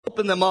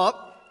Open them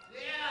up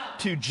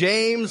to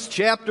James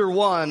chapter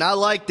 1. I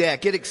like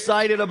that. Get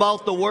excited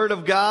about the Word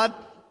of God.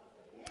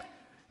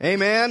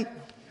 Amen.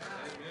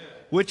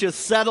 Which is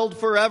settled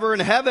forever in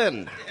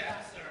heaven.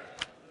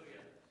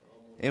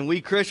 And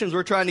we Christians,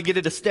 we're trying to get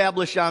it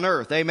established on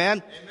earth.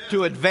 Amen?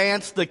 To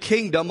advance the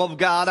kingdom of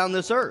God on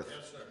this earth.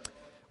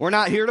 We're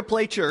not here to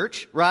play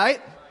church,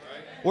 right?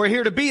 We're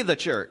here to be the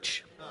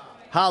church.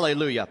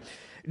 Hallelujah.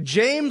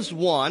 James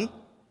 1.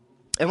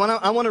 And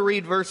I want to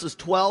read verses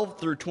 12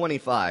 through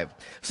 25.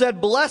 Said,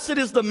 "Blessed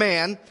is the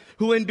man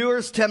who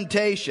endures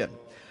temptation,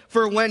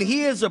 for when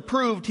he is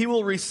approved, he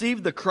will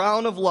receive the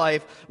crown of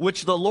life,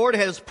 which the Lord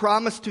has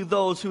promised to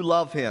those who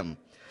love him.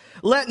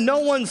 Let no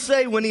one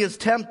say when he is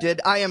tempted,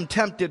 I am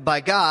tempted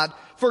by God,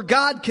 for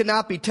God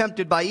cannot be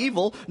tempted by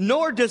evil,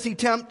 nor does he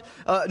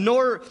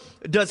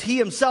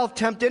himself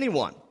tempt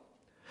anyone.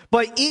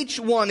 But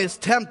each one is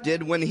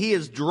tempted when he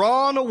is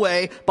drawn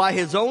away by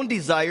his own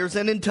desires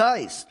and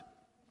enticed.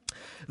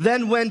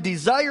 Then when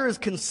desire is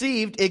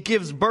conceived, it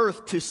gives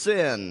birth to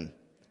sin."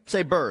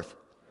 Say birth.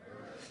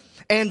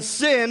 "And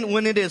sin,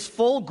 when it is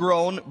full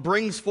grown,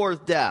 brings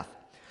forth death.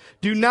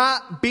 Do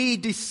not be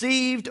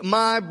deceived,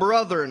 my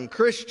brethren,"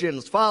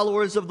 Christians,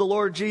 followers of the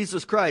Lord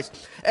Jesus Christ.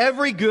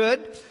 "Every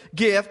good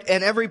gift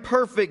and every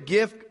perfect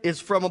gift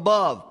is from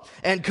above,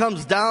 and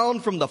comes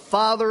down from the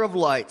Father of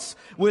lights,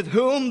 with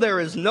whom there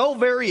is no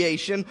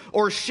variation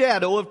or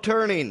shadow of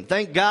turning."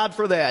 Thank God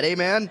for that.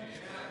 Amen.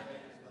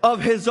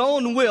 "Of his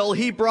own will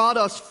he brought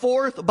us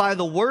forth by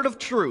the word of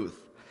truth,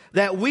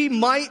 that we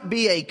might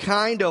be a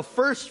kind of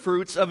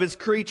firstfruits of his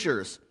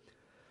creatures.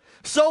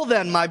 So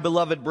then, my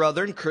beloved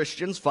brethren,"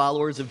 Christians,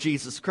 followers of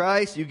Jesus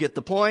Christ, you get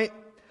the point,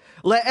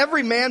 "let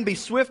every man be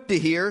swift to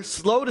hear,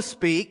 slow to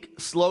speak,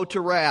 slow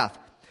to wrath.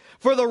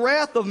 For the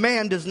wrath of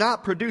man does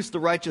not produce the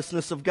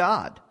righteousness of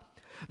God.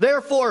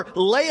 Therefore,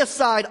 lay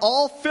aside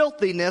all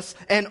filthiness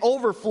and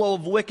overflow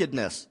of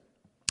wickedness,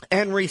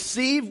 and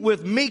receive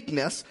with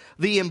meekness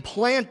the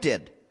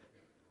implanted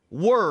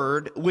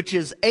word, which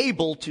is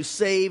able to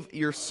save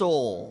your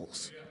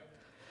souls.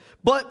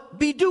 But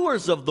be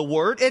doers of the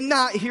word, and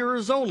not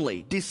hearers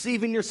only,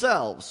 deceiving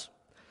yourselves.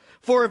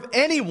 For if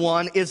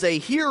anyone is a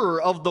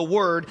hearer of the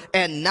word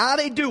and not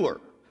a doer,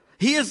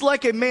 he is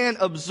like a man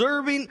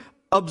observing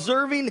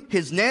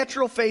his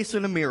natural face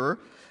in a mirror.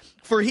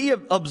 For he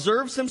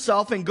observes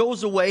himself and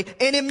goes away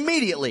and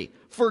immediately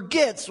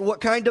forgets what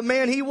kind of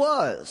man he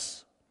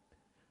was,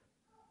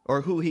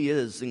 or who he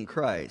is in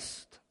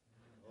Christ.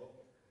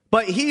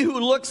 But he who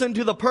looks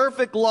into the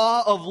perfect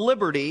law of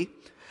liberty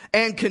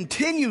and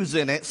continues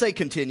in it," say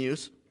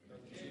continues,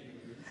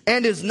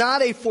 "and is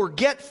not a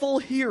forgetful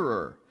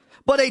hearer,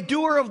 but a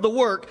doer of the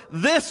work,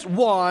 this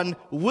one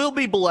will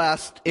be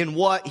blessed in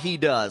what he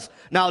does."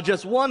 Now,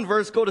 just one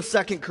verse, go to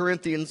 2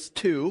 Corinthians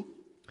 2.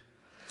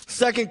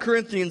 2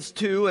 Corinthians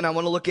 2, and I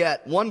want to look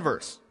at one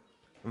verse.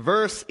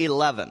 Verse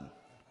 11.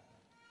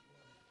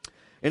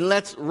 And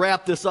let's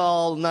wrap this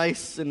all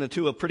nice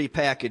into a pretty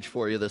package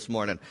for you this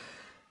morning.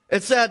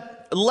 It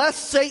said,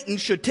 "Lest Satan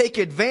should take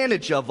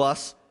advantage of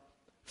us,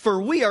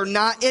 for we are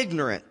not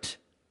ignorant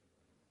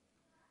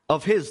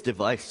of his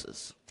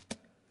devices."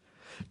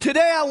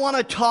 Today I want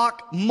to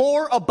talk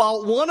more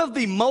about one of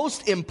the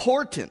most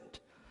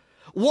important,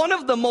 one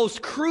of the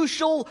most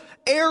crucial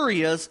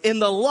areas in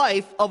the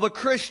life of a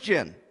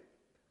Christian.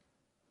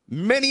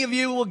 Many of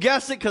you will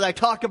guess it because I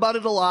talk about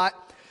it a lot.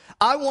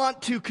 I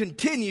want to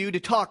continue to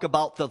talk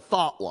about the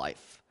thought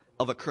life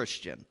of a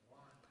Christian.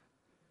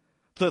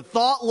 The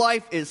thought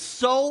life is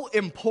so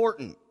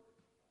important.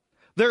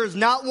 There is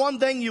not one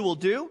thing you will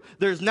do,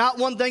 there's not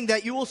one thing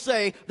that you will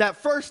say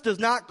that first does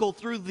not go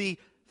through the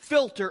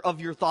filter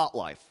of your thought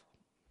life.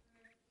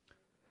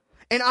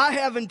 And I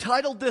have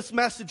entitled this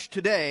message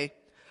today,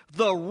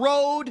 "The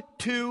Road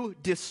to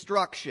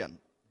Destruction."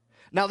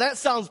 Now that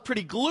sounds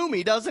pretty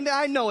gloomy, doesn't it?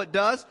 I know it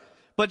does.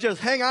 But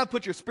just hang on,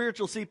 put your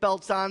spiritual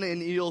seatbelts on,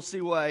 and you'll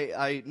see why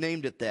I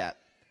named it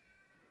that.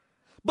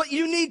 But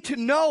you need to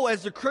know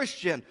as a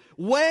Christian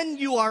when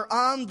you are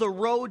on the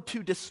road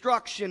to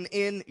destruction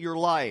in your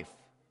life.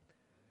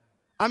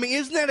 I mean,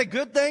 isn't that a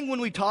good thing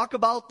when we talk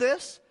about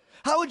this?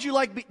 How would you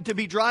like to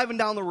be driving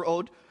down the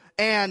road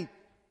and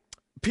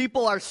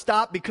people are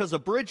stopped because a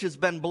bridge has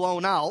been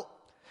blown out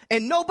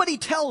and nobody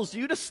tells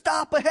you to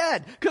stop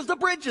ahead because the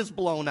bridge is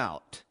blown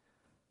out?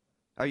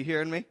 Are you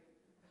hearing me?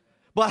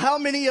 But how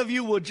many of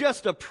you would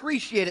just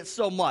appreciate it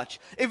so much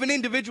if an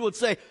individual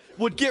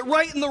would get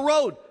right in the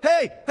road,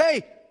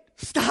 hey,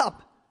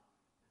 stop.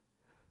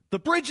 The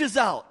bridge is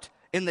out,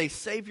 and they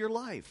save your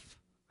life.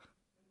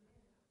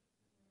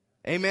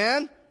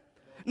 Amen?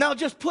 Now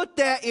just put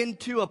that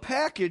into a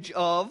package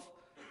of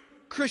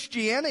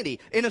Christianity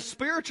in a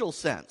spiritual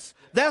sense.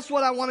 That's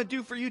what I want to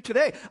do for you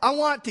today. I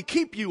want to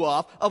keep you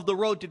off of the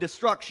road to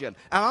destruction.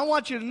 And I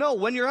want you to know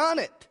when you're on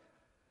it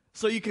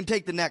so you can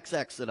take the next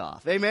exit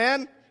off.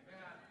 Amen?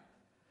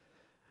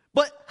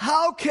 But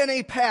how can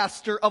a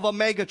pastor of a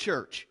mega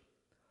church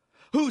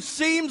who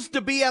seems to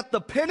be at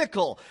the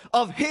pinnacle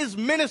of his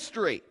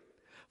ministry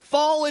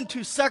fall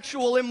into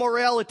sexual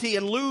immorality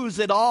and lose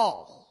it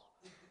all?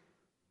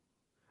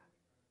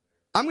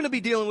 I'm going to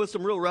be dealing with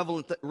some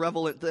real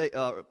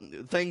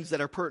things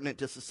that are pertinent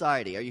to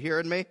society. Are you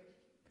hearing me?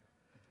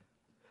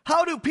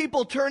 How do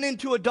people turn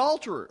into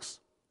adulterers,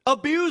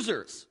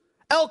 abusers,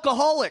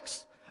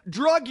 alcoholics,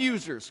 drug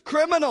users,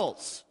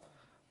 criminals,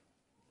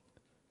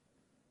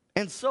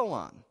 and so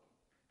on?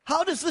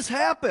 How does this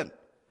happen?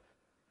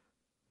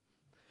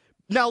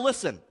 Now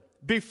listen,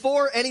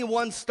 before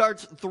anyone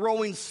starts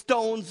throwing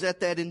stones at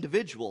that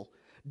individual,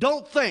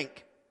 don't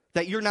think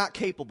that you're not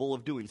capable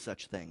of doing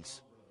such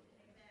things.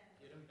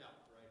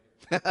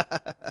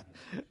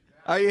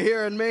 Are you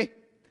hearing me?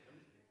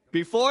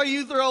 Before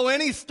you throw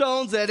any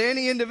stones at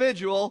any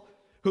individual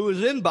who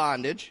is in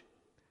bondage,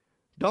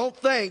 don't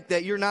think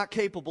that you're not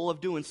capable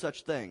of doing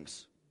such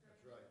things,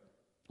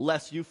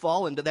 lest you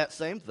fall into that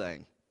same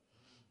thing.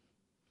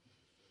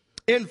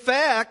 In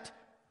fact,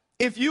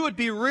 if you would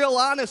be real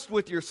honest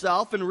with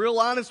yourself and real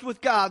honest with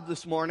God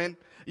this morning,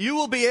 you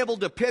will be able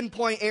to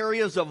pinpoint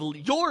areas of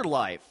your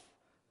life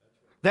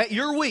that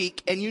you're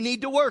weak and you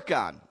need to work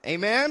on.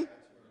 Amen?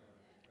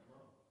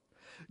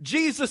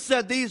 Jesus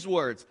said these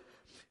words.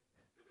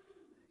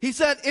 He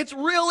said, it's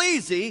real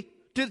easy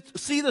to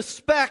see the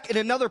speck in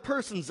another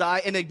person's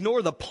eye and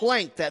ignore the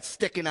plank that's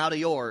sticking out of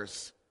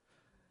yours.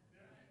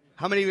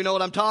 How many of you know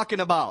what I'm talking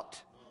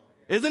about?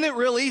 Isn't it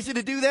real easy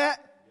to do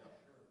that?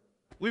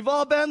 We've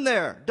all been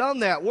there, done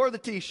that, wore the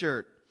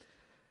t-shirt.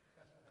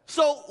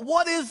 So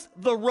what is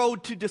the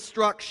road to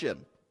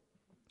destruction?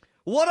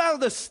 What are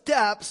the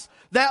steps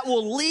that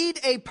will lead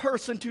a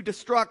person to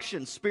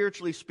destruction,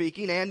 spiritually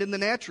speaking, and in the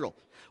natural?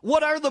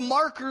 What are the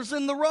markers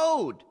in the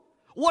road?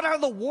 What are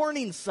the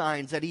warning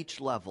signs at each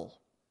level?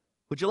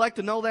 Would you like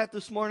to know that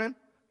this morning?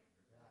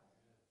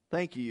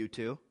 Thank you, you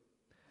two.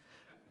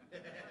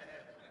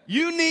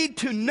 You need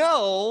to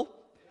know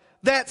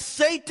that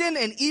Satan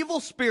and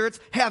evil spirits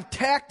have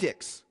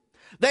tactics.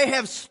 They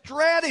have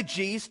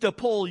strategies to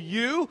pull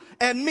you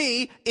and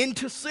me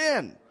into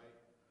sin.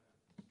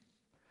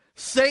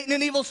 Satan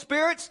and evil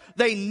spirits,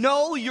 they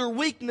know your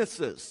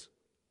weaknesses.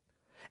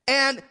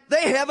 And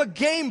they have a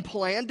game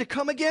plan to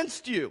come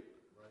against you.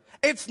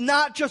 It's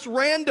not just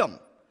random.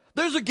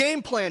 There's a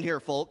game plan here,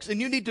 folks,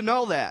 and you need to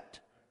know that.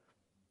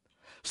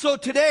 So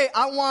today,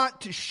 I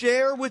want to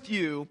share with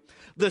you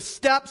the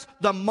steps,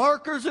 the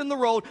markers in the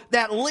road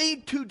that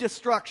lead to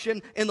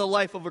destruction in the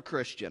life of a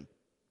Christian.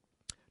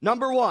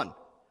 Number one,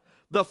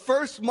 the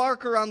first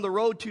marker on the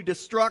road to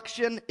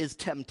destruction is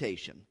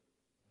temptation.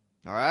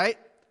 All right?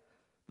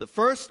 The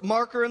first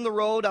marker in the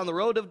road, on the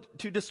road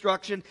to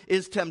destruction,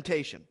 is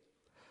temptation.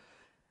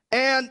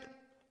 And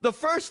the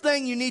first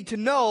thing you need to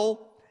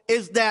know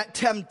is that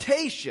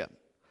temptation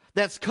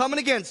that's coming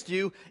against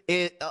you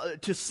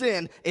to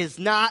sin is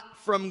not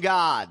from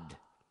God.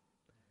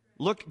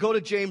 Go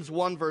to James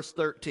 1, verse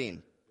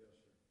 13.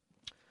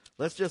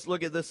 Let's just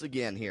look at this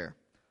again here.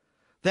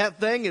 That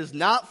thing is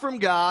not from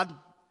God.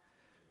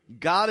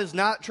 God is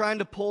not trying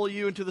to pull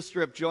you into the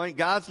strip joint.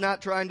 God's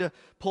not trying to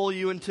pull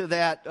you into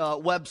that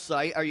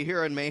website. Are you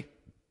hearing me?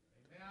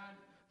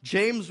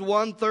 James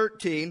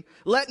 1:13,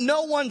 let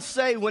no one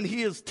say when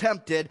he is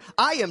tempted,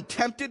 I am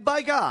tempted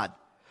by God.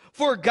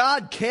 For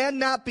God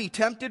cannot be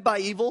tempted by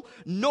evil,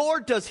 nor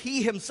does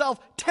he himself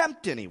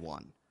tempt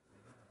anyone.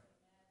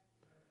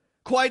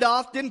 Quite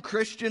often,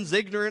 Christians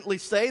ignorantly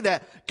say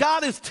that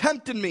God is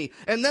tempting me,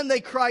 and then they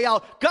cry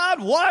out,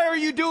 God, why are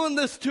you doing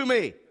this to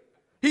me?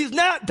 He's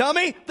not,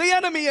 dummy. The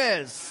enemy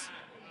is.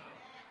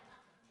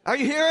 Are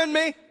you hearing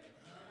me?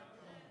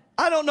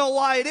 I don't know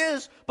why it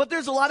is, but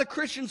there's a lot of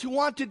Christians who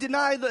want to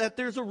deny that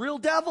there's a real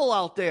devil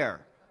out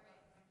there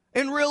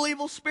and real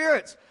evil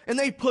spirits. And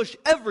they push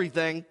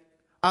everything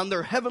on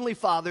their heavenly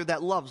Father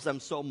that loves them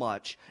so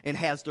much and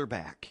has their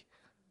back.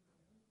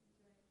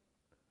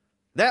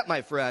 That,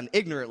 my friend,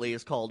 ignorantly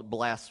is called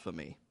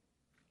blasphemy.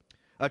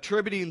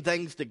 Attributing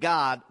things to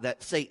God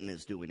that Satan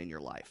is doing in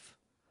your life.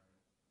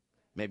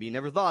 Maybe you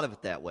never thought of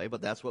it that way,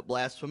 but that's what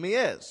blasphemy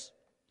is.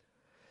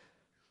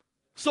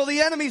 So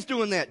the enemy's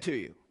doing that to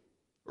you.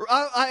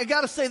 I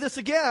got to say this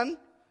again.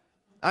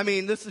 I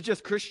mean, this is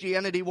just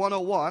Christianity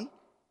 101,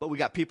 but we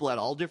got people at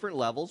all different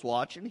levels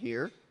watching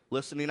here,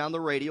 listening on the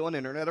radio and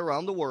internet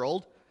around the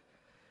world.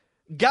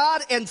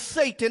 God and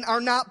Satan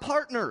are not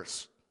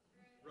partners.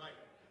 Right.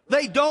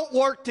 They don't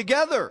work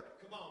together.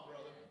 Come on,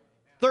 brother.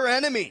 They're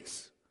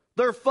enemies.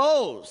 They're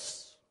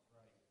foes.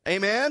 Right.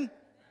 Amen?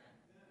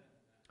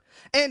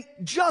 And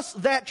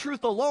just that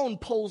truth alone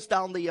pulls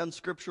down the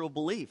unscriptural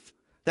belief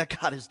that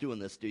God is doing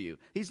this to you.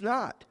 He's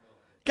not.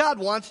 God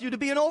wants you to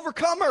be an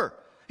overcomer.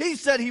 He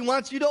said he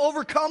wants you to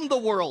overcome the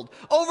world,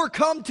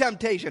 overcome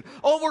temptation,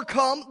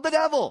 overcome the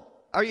devil.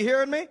 Are you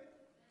hearing me?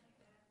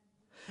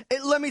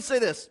 Let me say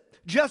this.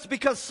 Just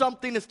because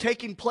something is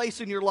taking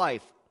place in your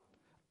life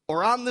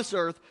or on this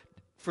earth,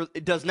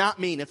 it does not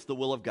mean it's the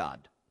will of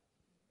God.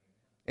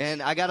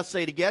 And I got to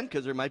say it again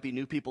because there might be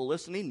new people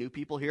listening, new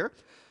people here.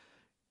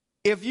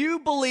 If you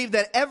believe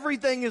that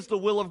everything is the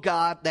will of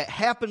God that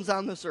happens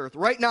on this earth,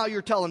 right now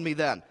you're telling me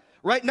then,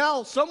 right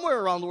now, somewhere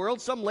around the world,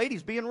 some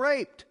lady's being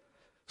raped.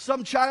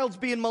 Some child's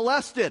being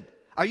molested.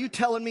 Are you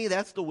telling me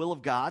that's the will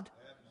of God?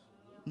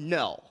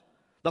 No.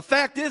 The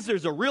fact is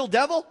there's a real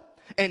devil,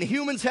 and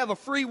humans have a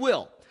free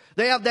will.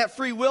 They have that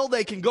free will.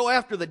 They can go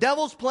after the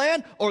devil's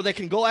plan, or they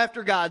can go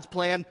after God's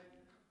plan.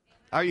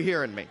 Are you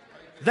hearing me?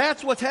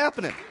 That's what's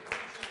happening.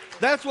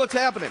 That's what's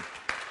happening.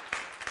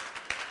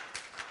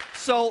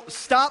 So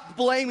stop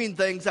blaming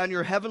things on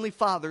your heavenly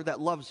Father that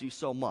loves you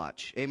so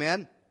much.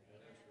 Amen?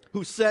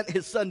 Who sent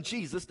his son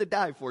Jesus to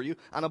die for you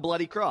on a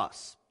bloody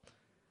cross.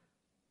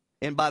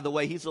 And by the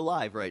way, he's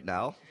alive right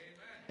now.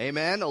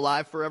 Amen?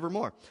 Alive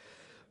forevermore.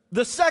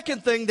 The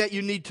second thing that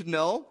you need to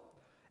know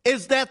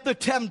is that the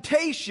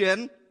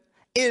temptation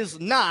is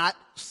not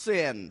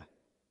sin.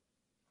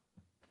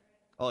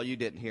 Oh, you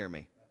didn't hear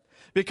me.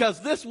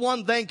 Because this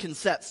one thing can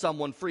set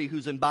someone free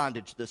who's in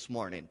bondage this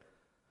morning.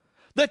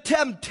 The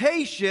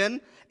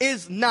temptation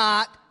is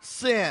not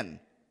sin.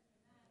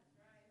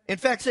 In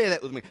fact, say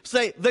that with me.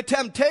 Say, the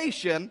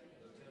temptation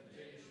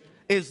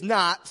is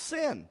not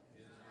sin.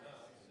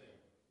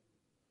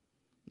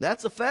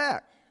 That's a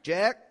fact,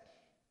 Jack.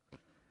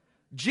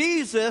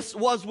 Jesus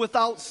was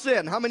without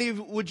sin. How many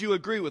would you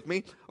agree with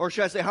me? Or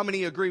should I say, how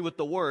many agree with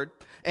the word?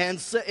 And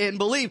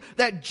believe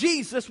that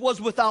Jesus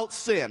was without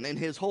sin in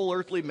his whole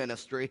earthly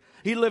ministry.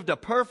 He lived a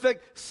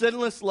perfect,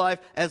 sinless life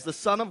as the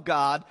Son of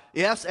God.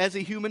 Yes, as a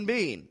human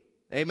being.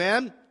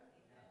 Amen?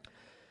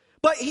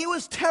 But he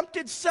was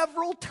tempted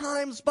several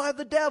times by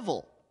the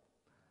devil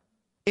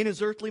in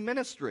his earthly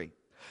ministry.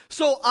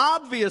 So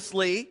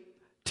obviously,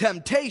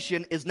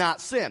 temptation is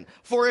not sin.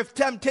 For if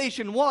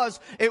temptation was,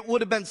 it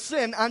would have been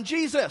sin on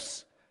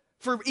Jesus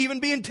for even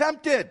being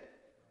tempted.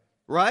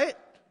 Right?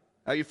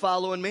 Are you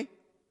following me?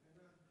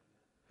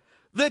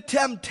 The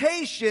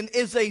temptation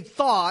is a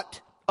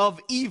thought of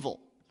evil,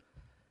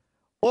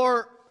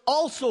 or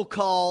also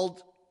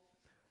called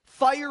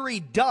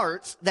fiery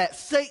darts that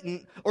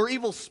Satan or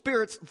evil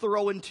spirits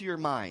throw into your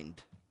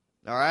mind.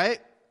 All right?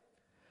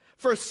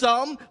 For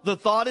some, the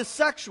thought is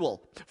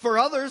sexual. For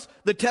others,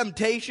 the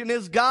temptation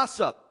is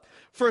gossip.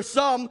 For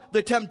some,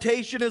 the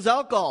temptation is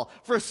alcohol.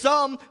 For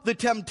some, the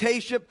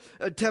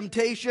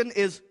temptation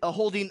is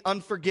holding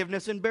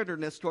unforgiveness and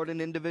bitterness toward an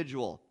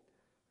individual.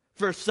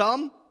 For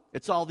some,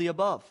 it's all the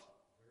above.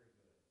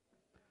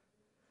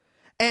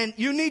 And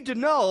you need to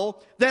know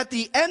that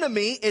the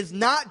enemy is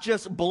not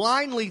just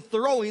blindly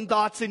throwing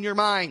thoughts in your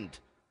mind.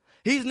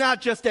 He's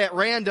not just at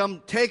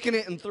random taking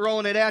it and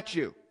throwing it at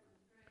you.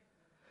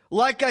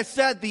 Like I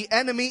said, the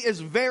enemy is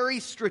very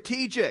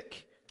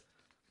strategic.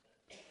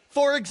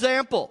 For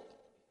example,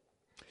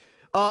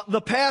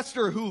 the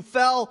pastor who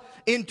fell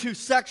into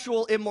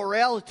sexual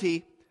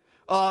immorality,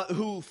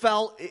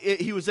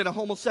 he was in a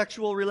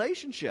homosexual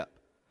relationship.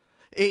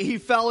 He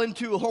fell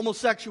into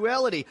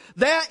homosexuality.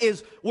 That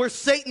is where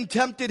Satan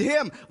tempted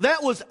him.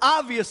 That was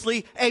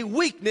obviously a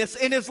weakness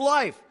in his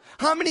life.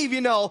 How many of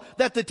you know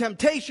that the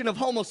temptation of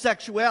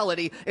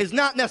homosexuality is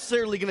not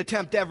necessarily going to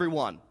tempt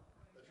everyone?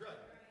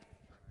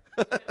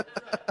 That's right.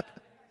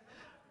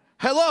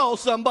 Hello,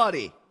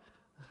 somebody.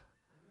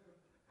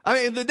 I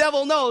mean, the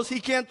devil knows he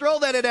can't throw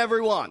that at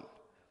everyone.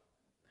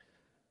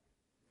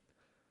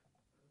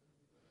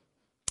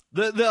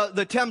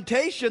 The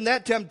temptation,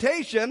 that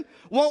temptation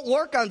won't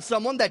work on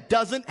someone that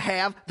doesn't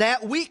have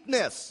that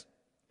weakness.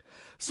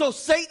 So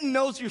Satan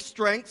knows your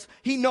strengths.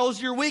 He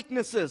knows your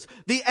weaknesses.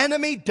 The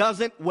enemy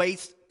doesn't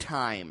waste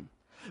time.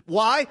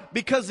 Why?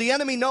 Because the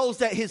enemy knows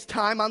that his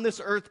time on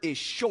this earth is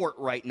short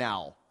right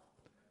now.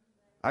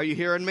 Are you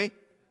hearing me?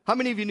 How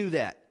many of you knew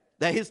that?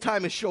 That his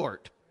time is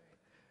short.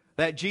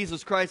 That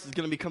Jesus Christ is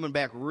going to be coming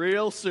back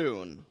real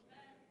soon.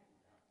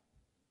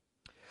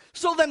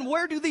 So then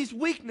where do these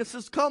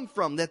weaknesses come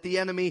from that the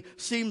enemy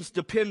seems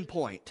to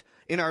pinpoint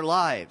in our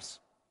lives?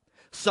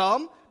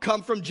 Some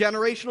come from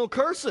generational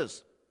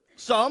curses.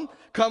 Some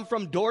come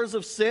from doors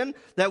of sin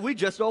that we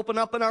just open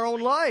up in our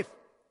own life.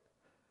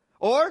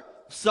 Or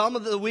some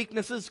of the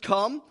weaknesses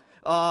come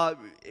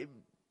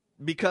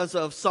because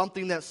of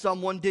something that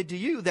someone did to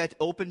you that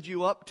opened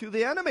you up to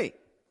the enemy.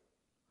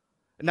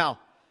 Now,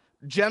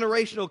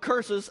 generational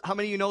curses, how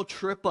many of you know,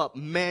 trip up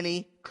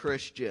many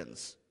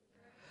Christians?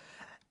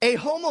 A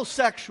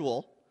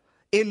homosexual,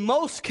 in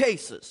most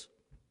cases,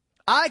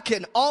 I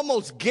can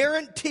almost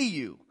guarantee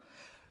you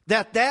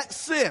that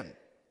sin,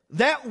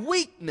 that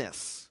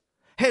weakness,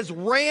 has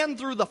ran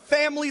through the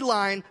family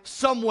line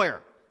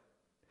somewhere.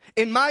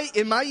 In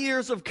my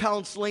years of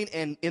counseling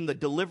and in the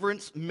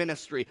deliverance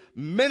ministry,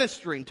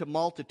 ministering to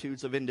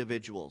multitudes of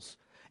individuals,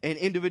 and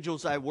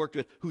individuals I've worked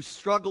with who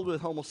struggled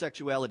with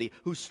homosexuality,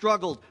 who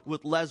struggled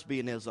with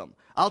lesbianism,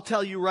 I'll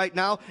tell you right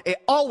now,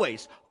 it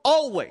always,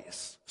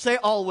 say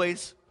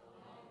always,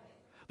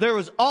 there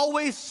was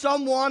always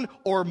someone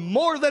or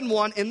more than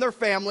one in their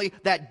family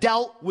that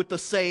dealt with the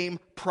same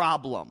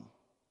problem.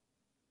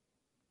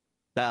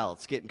 Well,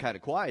 it's getting kind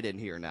of quiet in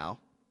here now.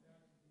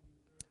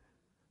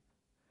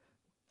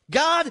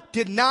 God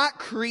did not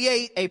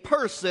create a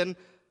person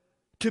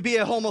to be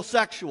a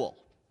homosexual.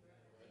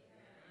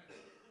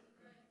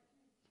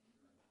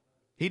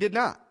 He did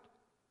not.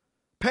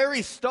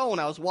 Perry Stone,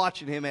 I was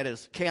watching him at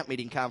his camp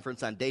meeting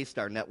conference on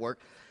Daystar Network.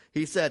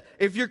 He said,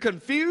 if you're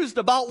confused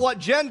about what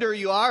gender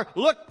you are,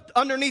 look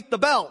underneath the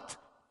belt.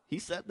 He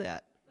said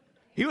that.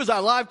 He was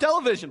on live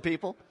television,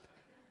 people.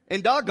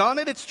 And doggone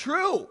it, it's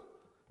true.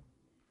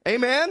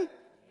 Amen?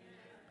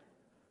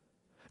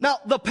 Now,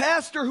 the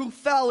pastor who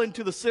fell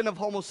into the sin of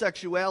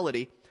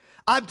homosexuality,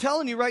 I'm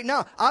telling you right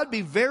now, I'd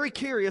be very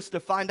curious to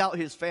find out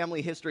his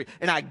family history.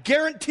 And I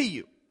guarantee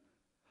you,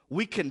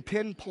 we can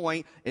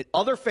pinpoint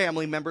other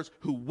family members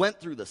who went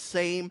through the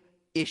same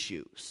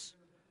issues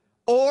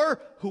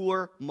or who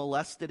were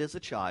molested as a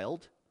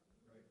child.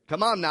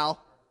 Come on now.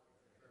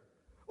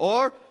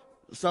 Or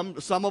some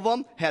of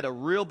them had a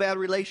real bad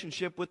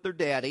relationship with their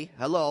daddy.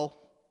 Hello.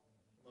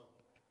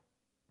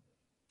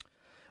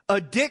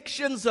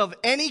 Addictions of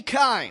any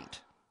kind.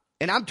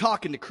 And I'm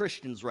talking to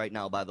Christians right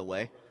now, by the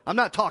way. I'm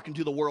not talking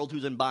to the world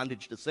who's in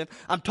bondage to sin.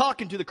 I'm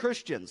talking to the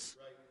Christians.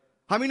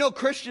 How many know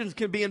Christians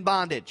can be in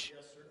bondage?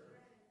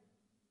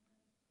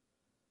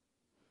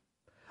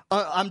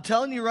 I'm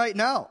telling you right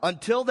now,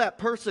 until that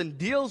person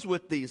deals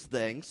with these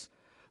things,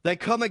 they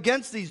come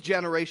against these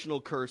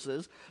generational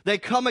curses. They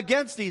come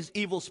against these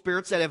evil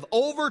spirits that have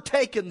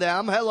overtaken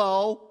them,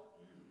 hello,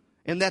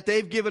 and that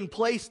they've given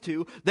place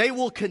to. They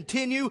will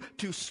continue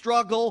to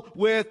struggle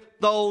with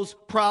those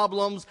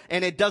problems,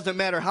 and it doesn't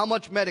matter how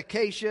much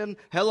medication,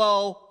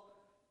 hello,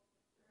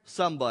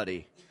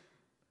 somebody.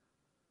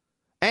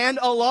 And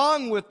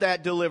along with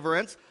that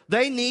deliverance,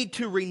 they need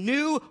to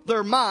renew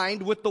their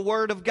mind with the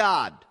Word of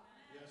God.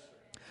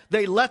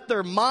 They let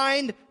their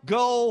mind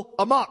go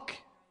amok.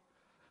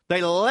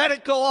 They let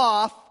it go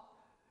off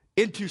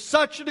into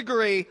such a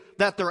degree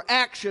that their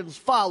actions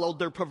followed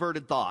their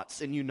perverted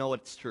thoughts. And you know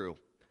it's true.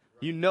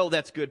 You know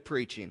that's good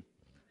preaching.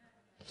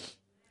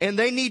 And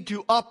they need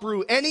to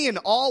uproot any and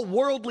all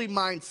worldly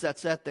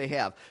mindsets that they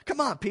have. Come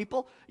on,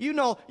 people. You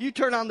know, you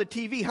turn on the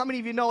TV. How many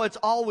of you know it's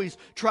always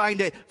trying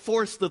to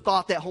force the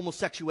thought that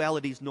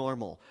homosexuality is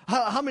normal?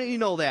 How many of you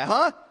know that,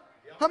 huh?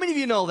 How many of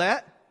you know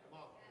that?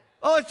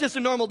 Oh, it's just a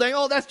normal thing.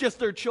 Oh, that's just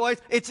their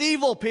choice. It's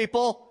evil,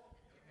 people.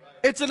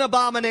 It's an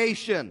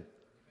abomination.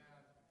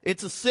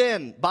 It's a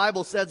sin.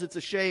 Bible says it's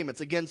a shame. It's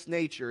against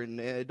nature.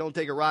 And don't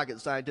take a rocket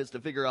scientist to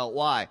figure out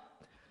why.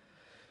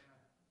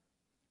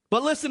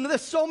 But listen to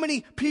this. So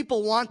many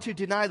people want to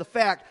deny the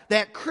fact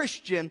that a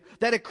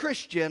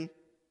Christian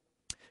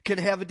can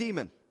have a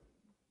demon.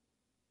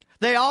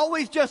 They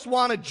always just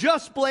want to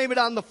just blame it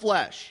on the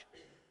flesh.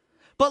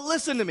 But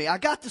listen to me. I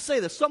got to say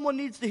this. Someone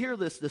needs to hear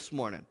this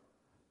morning.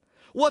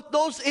 What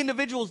those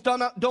individuals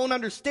don't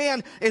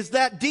understand is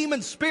that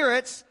demon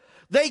spirits,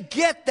 they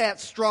get that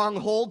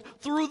stronghold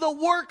through the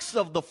works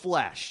of the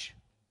flesh.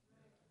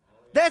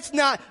 That's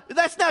not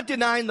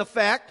denying the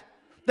fact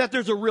that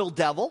there's a real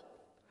devil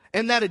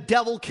and that a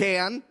devil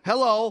can,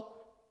 hello,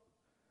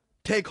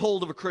 take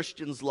hold of a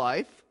Christian's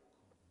life.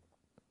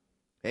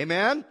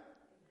 Amen?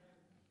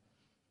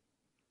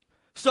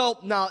 So,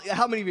 now,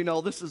 how many of you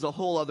know this is a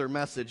whole other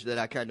message that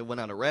I kind of went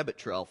on a rabbit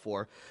trail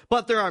for?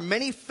 But there are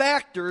many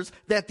factors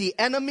that the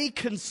enemy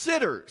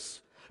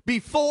considers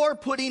before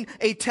putting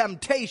a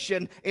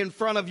temptation in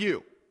front of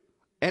you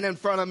and in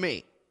front of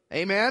me.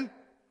 Amen?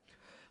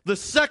 The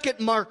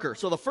second marker.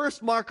 So the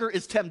first marker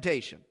is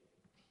temptation.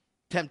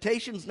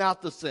 Temptation's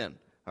not the sin.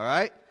 All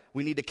right?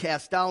 We need to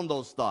cast down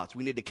those thoughts.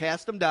 We need to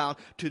cast them down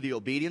to the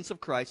obedience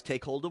of Christ,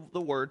 take hold of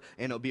the Word,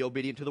 and be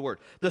obedient to the Word.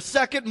 The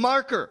second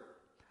marker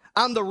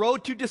on the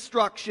road to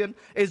destruction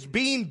is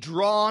being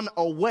drawn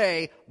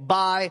away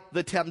by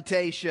the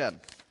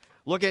temptation.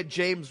 Look at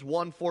James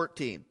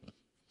 1:14.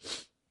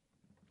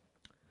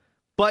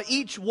 But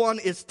each one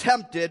is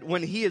tempted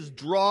when he is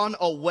drawn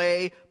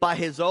away by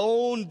his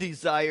own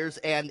desires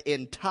and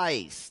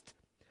enticed.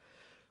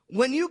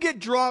 When you get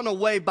drawn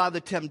away by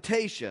the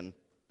temptation,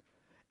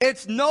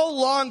 it's no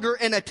longer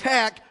an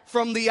attack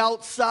from the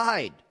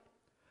outside.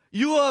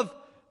 You have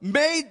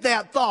made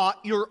that thought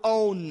your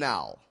own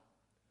now.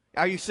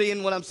 Are you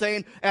seeing what I'm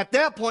saying? At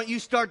that point, you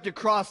start to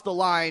cross the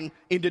line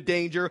into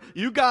danger.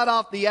 You got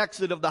off the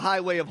exit of the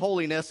highway of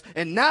holiness,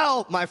 and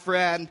now, my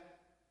friend,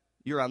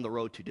 you're on the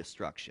road to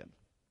destruction.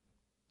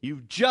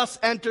 You've just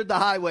entered the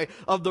highway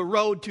of the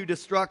road to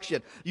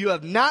destruction. You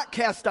have not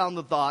cast down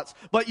the thoughts,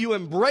 but you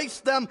embrace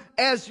them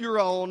as your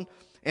own.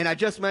 And I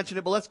just mentioned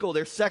it, but let's go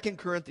there. 2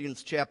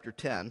 Corinthians chapter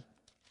 10.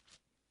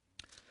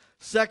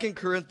 2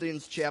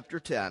 Corinthians chapter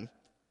 10.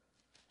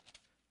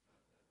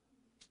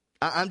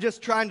 I'm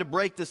just trying to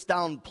break this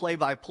down play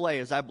by play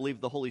as I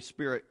believe the Holy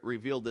Spirit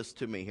revealed this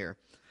to me here.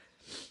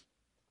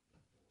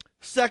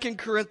 2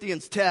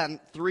 Corinthians 10,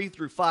 3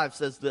 through 5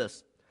 says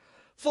this.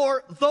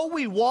 For though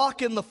we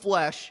walk in the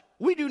flesh,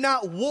 we do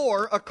not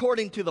war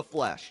according to the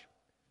flesh.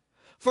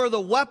 For the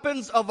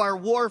weapons of our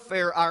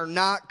warfare are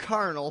not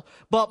carnal,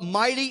 but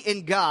mighty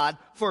in God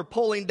for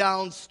pulling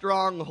down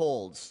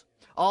strongholds.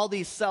 All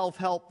these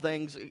self-help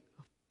things,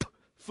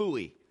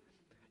 phooey.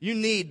 You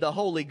need the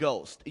Holy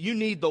Ghost. You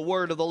need the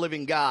Word of the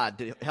living God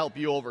to help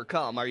you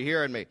overcome. Are you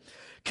hearing me?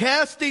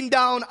 Casting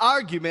down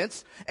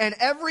arguments and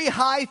every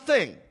high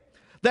thing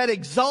that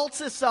exalts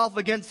itself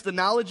against the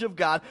knowledge of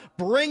God,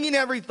 bringing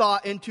every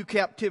thought into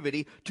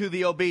captivity to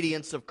the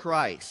obedience of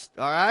Christ.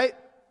 All right?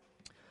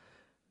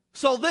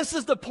 So this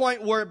is the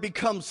point where it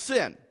becomes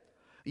sin.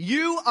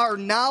 You are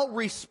now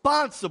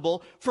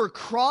responsible for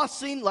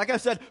crossing, like I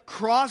said,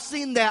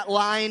 crossing that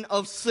line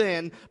of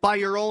sin by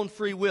your own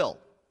free will.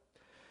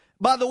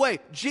 By the way,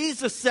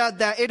 Jesus said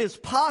that it is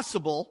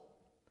possible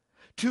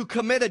to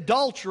commit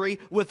adultery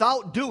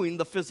without doing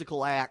the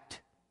physical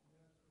act.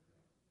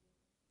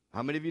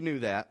 How many of you knew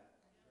that?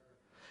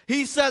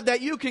 He said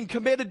that you can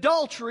commit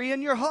adultery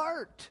in your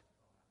heart.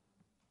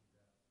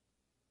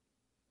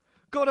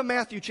 Go to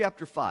Matthew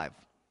chapter 5.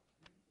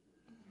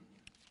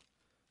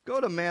 Go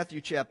to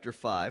Matthew chapter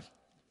 5,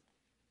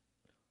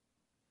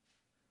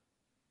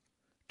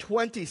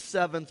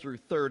 27 through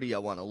 30 I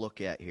want to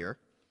look at here.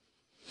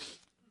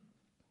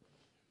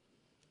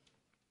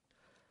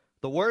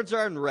 The words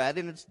are in red,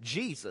 and it's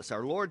Jesus,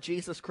 our Lord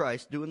Jesus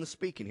Christ, doing the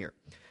speaking here.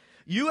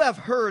 You have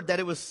heard that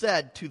it was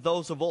said to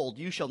those of old,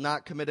 you shall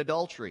not commit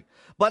adultery.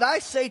 But I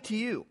say to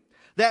you,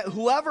 that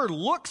whoever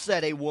looks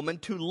at a woman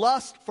to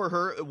lust for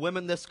her,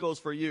 women, this goes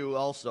for you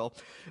also,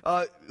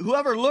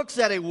 whoever looks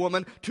at a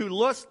woman to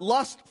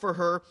lust for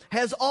her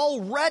has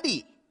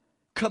already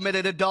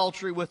committed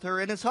adultery with her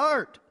in his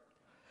heart.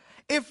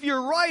 If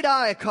your right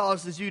eye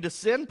causes you to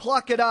sin,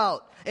 pluck it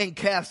out and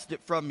cast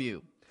it from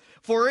you.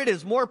 For it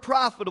is more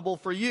profitable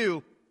for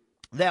you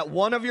that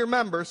one of your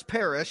members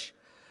perish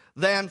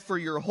than for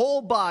your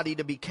whole body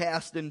to be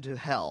cast into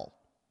hell.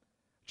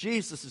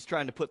 Jesus is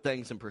trying to put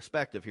things in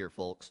perspective here,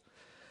 folks.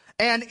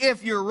 And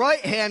if your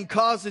right hand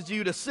causes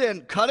you to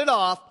sin, cut it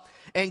off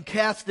and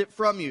cast it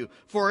from you.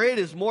 For it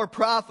is more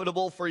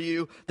profitable for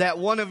you that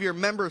one of your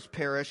members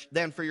perish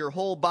than for your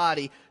whole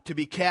body to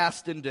be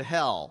cast into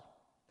hell.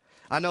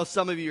 I know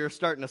some of you are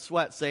starting to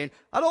sweat saying,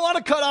 I don't want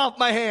to cut off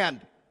my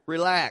hand.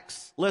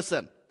 Relax.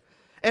 Listen.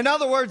 In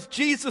other words,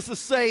 Jesus is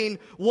saying,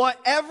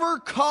 whatever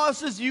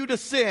causes you to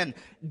sin,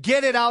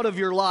 get it out of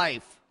your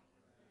life.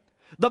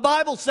 The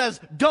Bible says,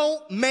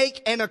 don't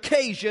make an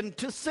occasion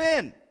to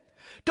sin.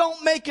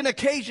 Don't make an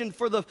occasion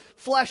for the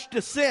flesh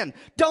to sin.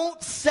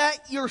 Don't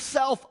set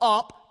yourself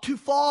up to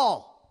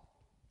fall.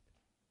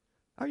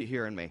 Are you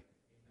hearing me?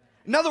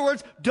 In other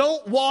words,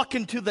 don't walk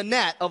into the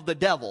net of the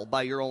devil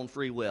by your own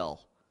free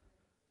will.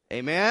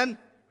 Amen?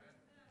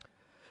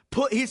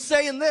 He's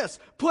saying this,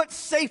 put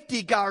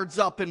safety guards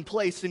up in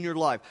place in your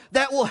life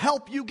that will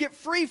help you get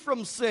free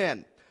from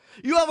sin.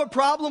 You have a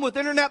problem with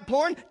internet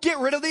porn? Get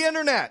rid of the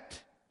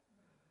internet.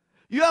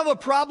 You have a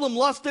problem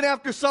lusting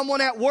after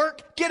someone at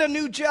work? Get a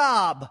new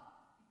job.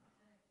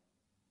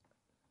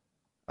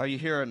 Are you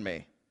hearing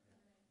me?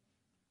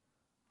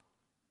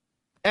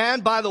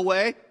 And by the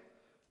way,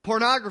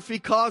 pornography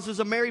causes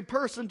a married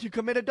person to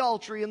commit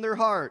adultery in their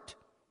heart.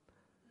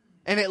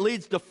 And it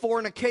leads to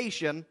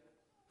fornication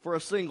for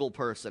a single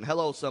person.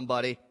 Hello,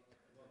 somebody.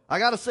 I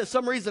got to say,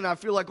 some reason I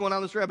feel like going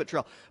on this rabbit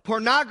trail.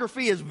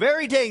 Pornography is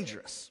very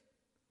dangerous.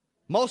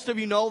 Most of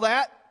you know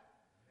that.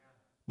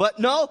 But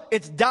no,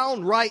 it's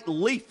downright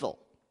lethal.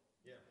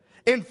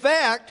 In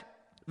fact,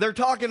 they're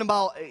talking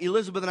about,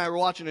 Elizabeth and I were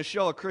watching a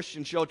show, a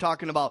Christian show,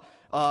 talking about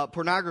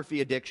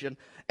pornography addiction.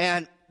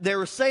 And they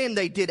were saying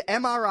they did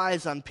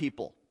MRIs on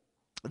people.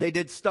 They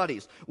did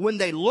studies. When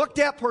they looked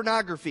at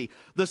pornography,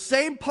 the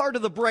same part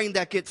of the brain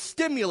that gets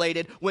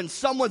stimulated when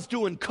someone's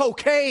doing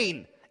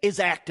cocaine is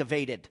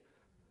activated.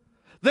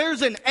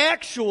 There's an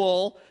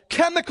actual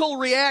chemical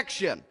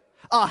reaction,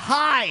 a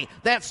high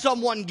that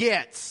someone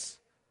gets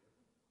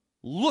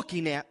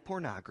looking at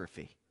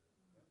pornography.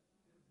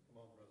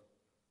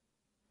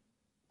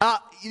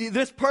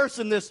 This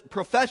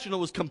professional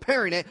was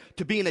comparing it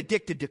to being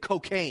addicted to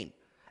cocaine,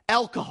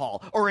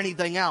 alcohol, or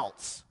anything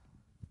else.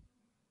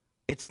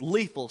 It's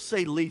lethal.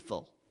 Say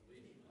lethal.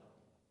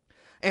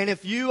 And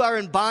if you are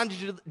in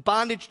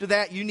bondage to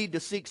that, you need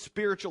to seek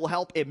spiritual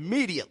help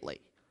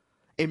immediately.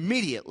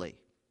 Immediately.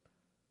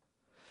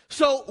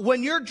 So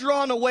when you're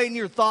drawn away in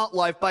your thought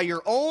life by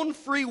your own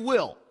free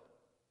will,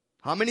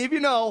 how many of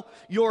you know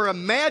your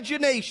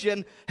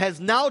imagination has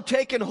now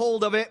taken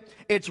hold of it?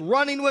 It's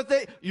running with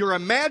it. Your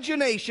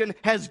imagination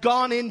has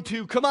gone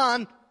into, come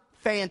on,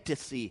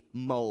 fantasy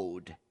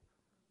mode.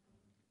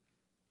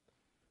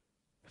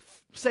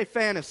 Say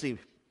fantasy.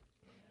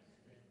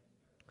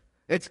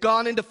 It's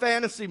gone into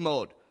fantasy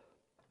mode.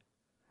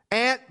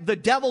 And the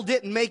devil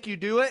didn't make you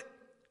do it.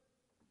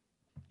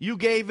 You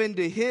gave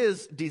into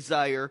his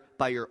desire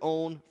by your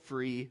own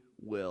free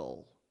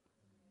will.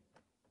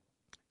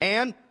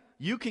 And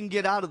you can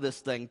get out of this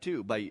thing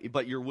too,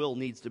 but your will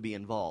needs to be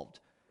involved.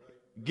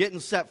 Getting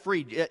set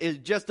free,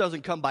 it just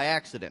doesn't come by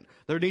accident.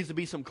 There needs to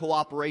be some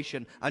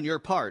cooperation on your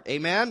part.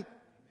 Amen?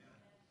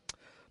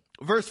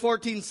 Verse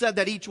 14 said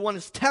that each one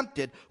is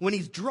tempted when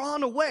he's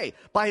drawn away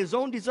by his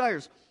own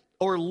desires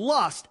or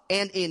lust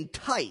and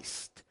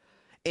enticed.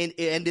 And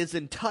is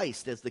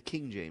enticed, as the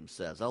King James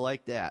says. I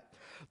like that.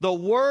 The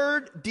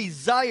word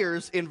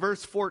desires in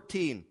verse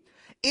 14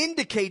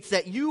 indicates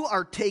that you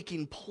are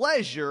taking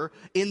pleasure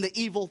in the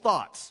evil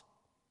thoughts.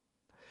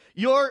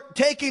 You're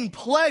taking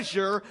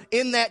pleasure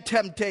in that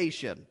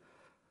temptation,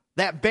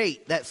 that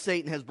bait that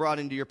Satan has brought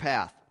into your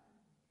path.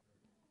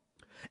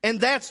 And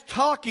that's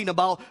talking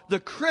about the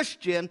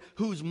Christian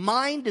whose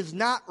mind is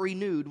not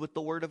renewed with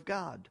the Word of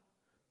God.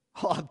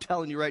 Oh, I'm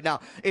telling you right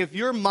now, if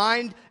your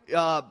mind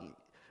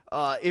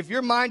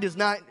is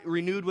not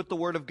renewed with the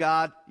Word of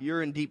God,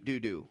 you're in deep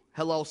doo-doo.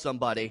 Hello,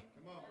 somebody.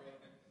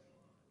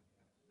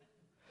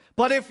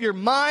 But if your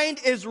mind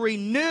is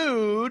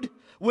renewed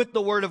with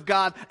the Word of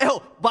God.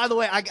 Oh, by the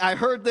way, I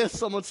heard this,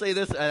 someone say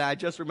this, and I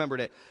just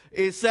remembered it.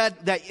 It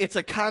said that it's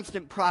a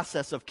constant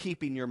process of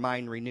keeping your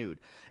mind renewed.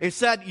 It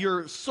said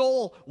your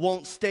soul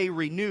won't stay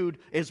renewed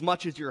as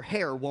much as your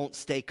hair won't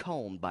stay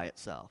combed by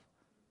itself.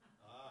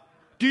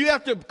 Do you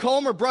have to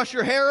comb or brush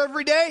your hair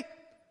every day?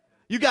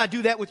 You got to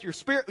do that with your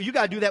spirit. You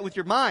got to do that with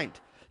your mind.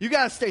 You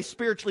got to stay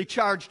spiritually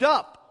charged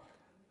up.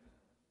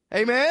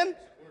 Amen?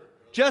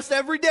 Just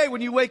every day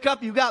when you wake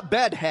up, you got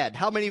bedhead.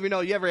 How many of you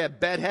know you ever had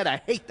bedhead?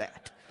 I hate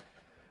that.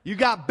 You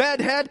got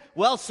bedhead?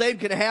 Well, same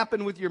can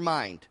happen with your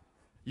mind.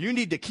 You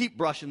need to keep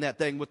brushing that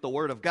thing with the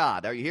Word of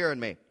God. Are you hearing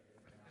me?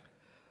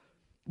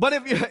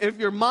 But if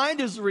your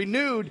mind is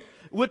renewed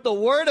with the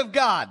Word of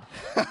God,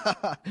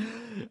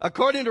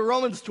 according to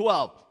Romans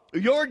 12,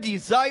 your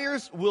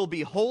desires will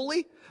be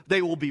holy,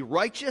 they will be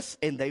righteous,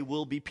 and they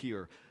will be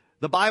pure.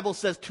 The Bible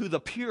says, to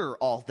the pure,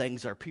 all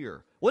things are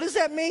pure. What does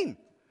that mean?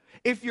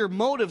 If your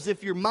motives,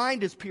 if your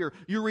mind is pure,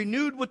 you're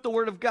renewed with the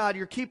Word of God,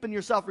 you're keeping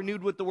yourself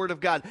renewed with the Word of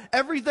God.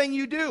 Everything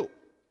you do,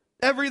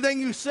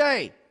 everything you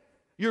say,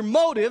 your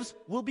motives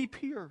will be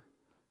pure.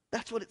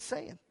 That's what it's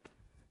saying.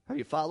 Are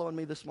you following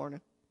me this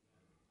morning?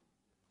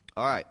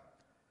 All right.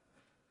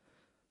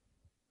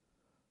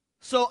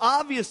 So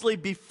obviously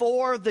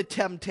before the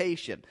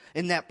temptation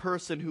in that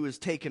person who has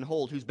taken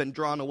hold, who's been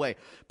drawn away,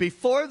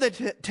 before the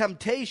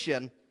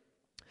temptation,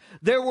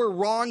 there were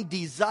wrong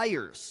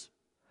desires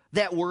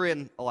that were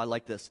in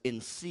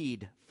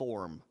seed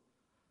form,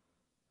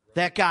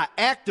 that got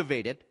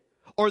activated,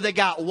 or they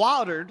got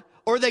watered,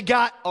 or they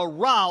got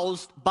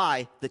aroused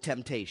by the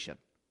temptation.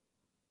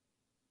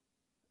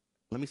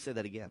 Let me say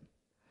that again.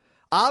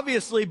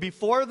 Obviously,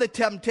 before the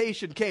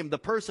temptation came, the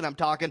person I'm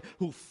talking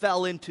who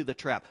fell into the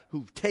trap,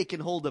 who've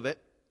taken hold of it,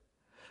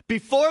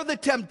 before the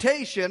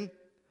temptation,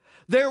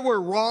 there were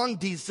wrong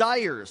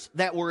desires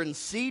that were in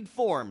seed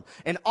form.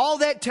 And all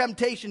that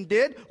temptation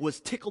did was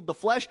tickled the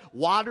flesh,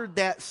 watered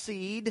that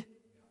seed,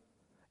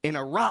 and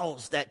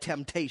aroused that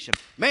temptation.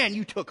 Man,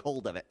 you took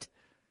hold of it.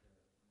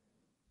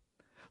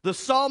 The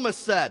psalmist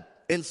said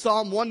in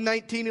Psalm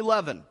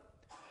 119:11,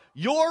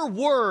 your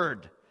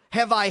word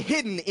have I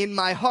hidden in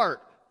my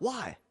heart.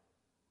 Why?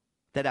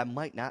 That I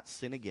might not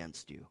sin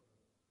against you.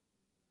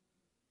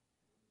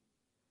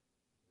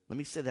 Let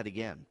me say that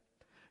again.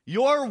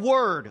 Your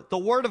word, the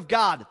Word of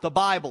God, the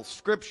Bible,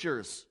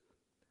 Scriptures,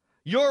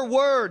 your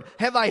word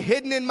have I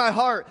hidden in my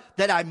heart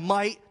that I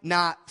might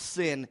not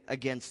sin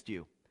against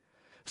you.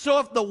 So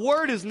if the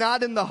word is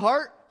not in the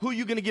heart, who are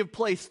you going to give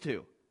place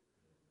to?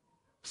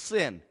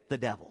 Sin, the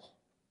devil.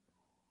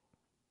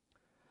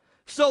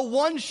 So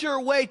one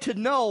sure way to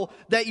know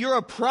that you're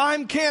a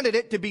prime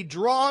candidate to be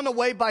drawn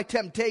away by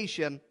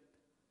temptation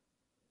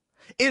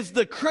is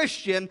the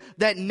Christian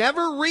that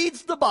never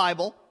reads the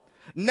Bible,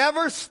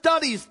 never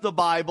studies the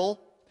Bible,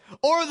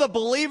 or the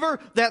believer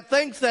that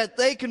thinks that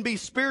they can be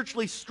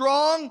spiritually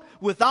strong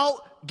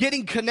without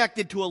getting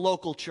connected to a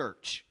local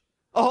church.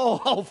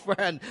 Oh,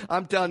 friend,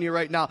 I'm telling you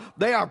right now,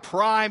 they are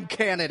prime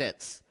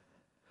candidates.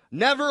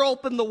 Never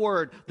open the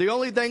Word. The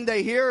only thing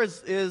they hear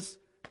is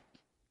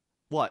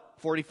what,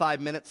 45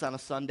 minutes on a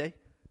Sunday?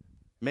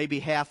 Maybe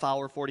half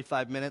hour,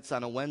 45 minutes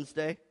on a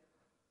Wednesday?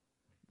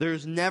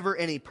 There's never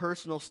any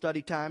personal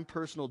study time,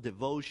 personal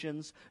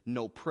devotions,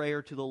 no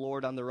prayer to the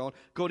Lord on their own.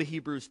 Go to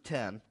Hebrews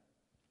 10.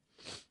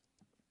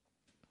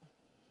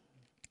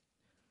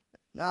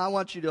 Now I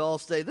want you to all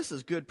say, this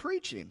is good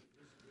preaching.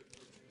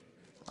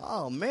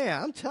 Oh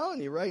man, I'm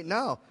telling you right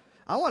now,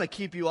 I want to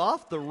keep you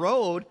off the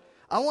road.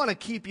 I want to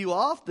keep you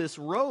off this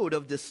road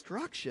of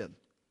destruction.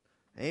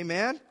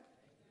 Amen?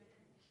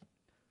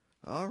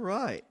 All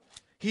right.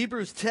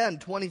 Hebrews 10,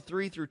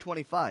 23 through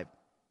 25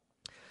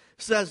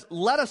 says,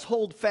 let us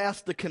hold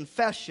fast the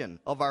confession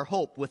of our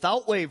hope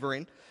without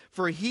wavering,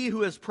 for he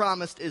who has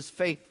promised is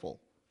faithful.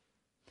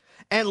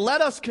 And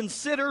let us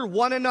consider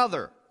one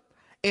another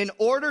in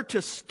order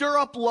to stir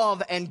up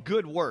love and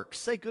good works.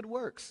 Say good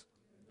works.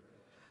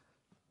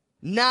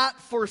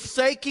 Not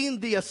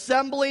forsaking the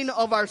assembling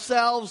of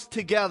ourselves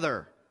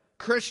together,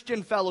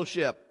 Christian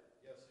fellowship,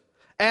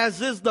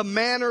 as is the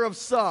manner of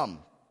some.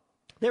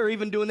 They were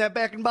even doing that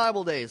back in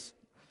Bible days.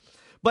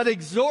 But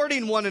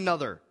exhorting one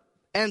another,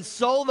 and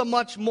so the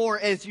much more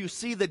as you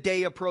see the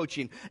day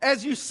approaching.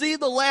 As you see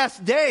the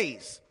last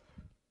days,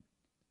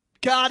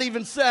 God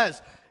even says,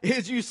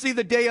 as you see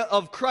the day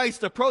of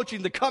Christ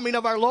approaching, the coming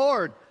of our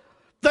Lord,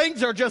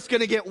 things are just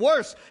going to get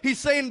worse. He's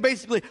saying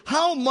basically,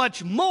 how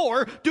much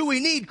more do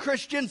we need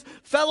Christians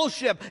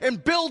fellowship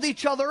and build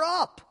each other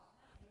up?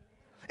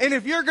 And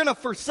if you're going to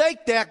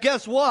forsake that,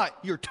 guess what?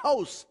 You're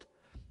toast.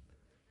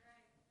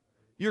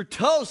 You're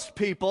toast,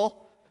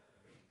 people.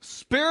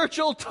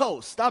 Spiritual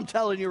toast. I'm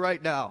telling you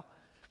right now.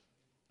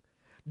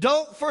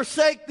 Don't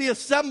forsake the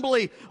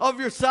assembly of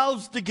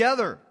yourselves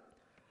together.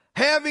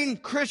 Having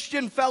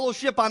Christian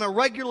fellowship on a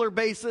regular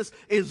basis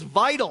is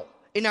vital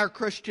in our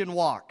Christian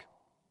walk.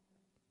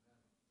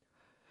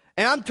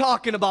 And I'm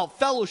talking about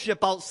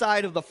fellowship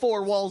outside of the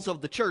four walls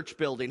of the church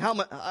building.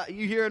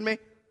 You hearing me?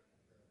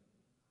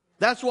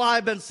 That's why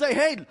I've been saying,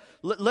 hey,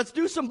 let's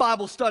do some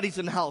Bible studies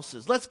in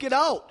houses. Let's get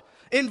out.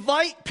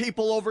 Invite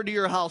people over to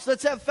your house.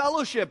 Let's have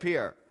fellowship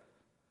here.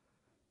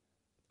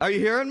 Are you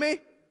hearing me?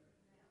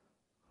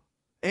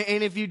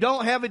 And if you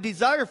don't have a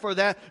desire for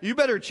that, you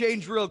better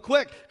change real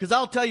quick, because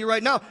I'll tell you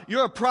right now,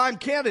 you're a prime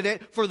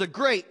candidate for the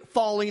great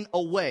falling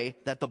away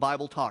that the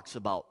Bible talks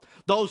about.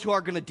 Those who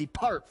are going to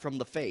depart from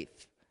the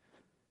faith.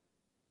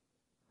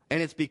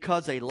 And it's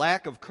because a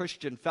lack of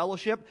Christian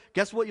fellowship.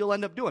 Guess what you'll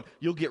end up doing?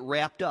 You'll get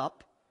wrapped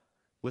up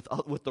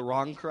with the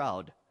wrong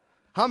crowd.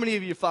 How many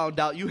of you found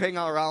out you hang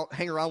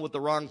around with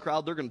the wrong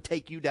crowd, they're going to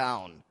take you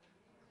down?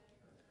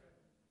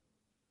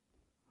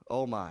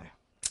 Oh my.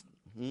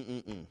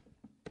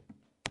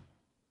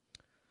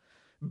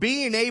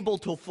 Being able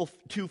to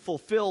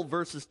fulfill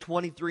verses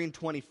 23 and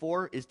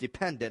 24 is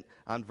dependent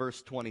on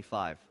verse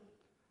 25.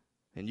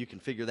 And you can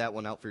figure that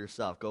one out for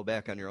yourself. Go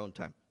back on your own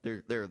time.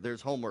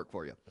 There's homework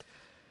for you.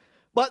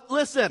 But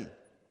listen,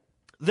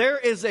 there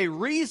is a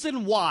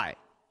reason why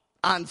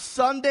on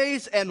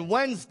Sundays and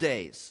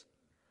Wednesdays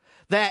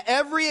that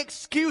every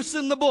excuse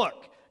in the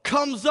book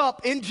comes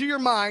up into your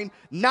mind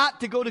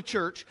not to go to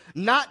church,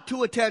 not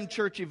to attend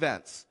church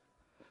events.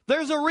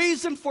 There's a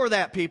reason for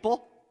that,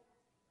 people.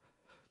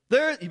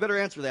 You better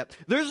answer that.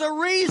 There's a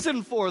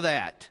reason for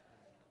that.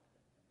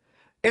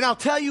 And I'll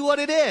tell you what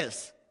it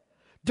is.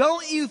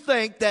 Don't you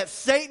think that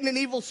Satan and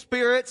evil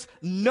spirits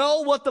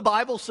know what the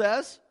Bible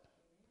says?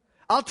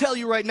 I'll tell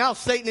you right now,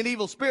 Satan and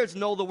evil spirits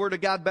know the Word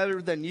of God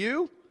better than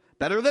you,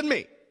 better than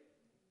me.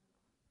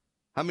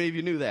 How many of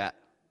you knew that?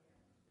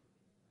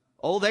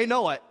 Oh, they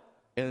know it,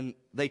 and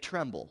they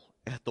tremble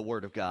at the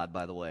Word of God,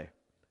 by the way.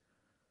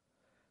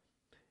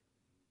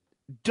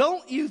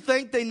 Don't you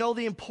think they know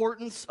the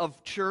importance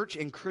of church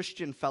and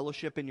Christian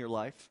fellowship in your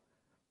life?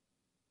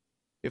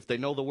 If they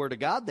know the Word of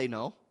God, they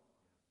know.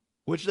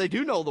 Which they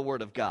do know the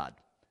Word of God.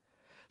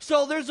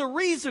 So there's a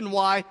reason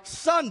why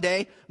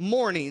Sunday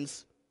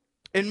mornings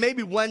and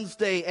maybe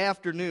Wednesday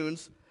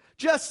afternoons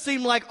just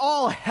seem like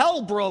all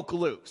hell broke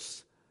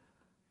loose.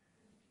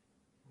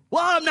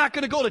 Well, I'm not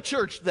going to go to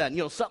church then.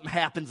 You know, something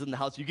happens in the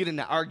house. You get in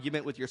an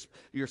argument with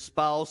your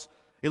spouse.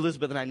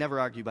 Elizabeth and I never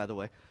argue, by the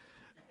way.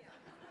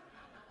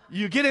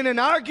 You get in an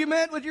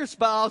argument with your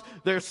spouse.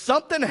 There's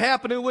something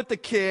happening with the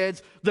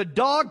kids. The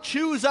dog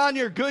chews on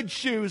your good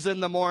shoes in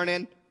the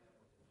morning.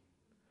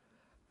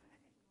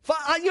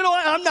 You know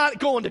what? I'm not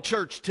going to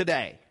church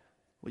today.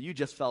 Well, you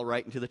just fell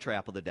right into the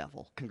trap of the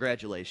devil.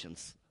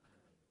 Congratulations.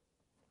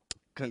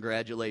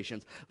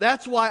 Congratulations.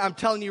 That's why I'm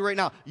telling you right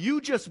now,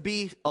 you just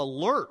be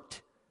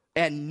alert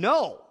and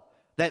know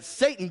that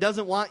Satan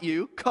doesn't want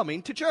you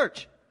coming to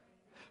church.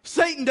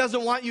 Satan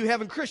doesn't want you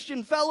having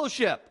Christian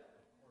fellowship.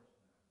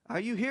 Are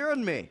you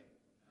hearing me?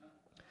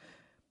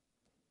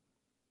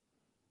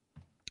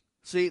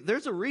 See,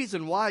 there's a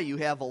reason why you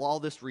have all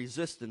this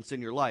resistance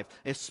in your life,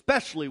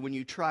 especially when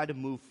you try to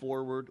move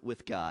forward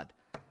with God.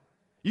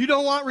 You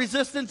don't want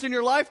resistance in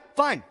your life?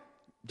 Fine.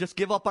 Just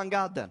give up on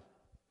God then.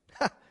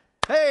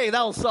 Hey,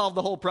 that'll solve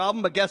the whole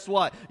problem, but guess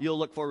what? You'll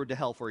look forward to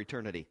hell for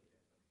eternity.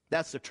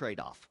 That's the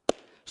trade-off.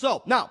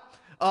 So, now,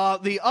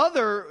 the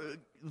other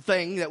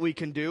thing that we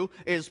can do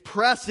is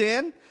press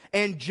in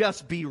and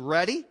just be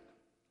ready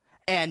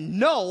and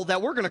know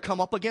that we're going to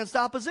come up against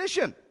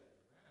opposition.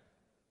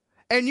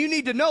 And you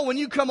need to know when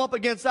you come up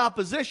against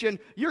opposition,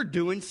 you're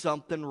doing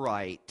something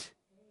right.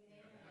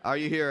 Are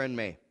you hearing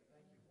me?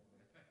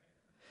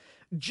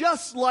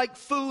 Just like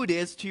food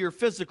is to your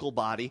physical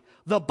body,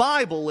 the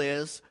Bible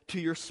is to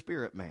your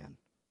spirit man.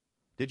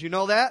 Did you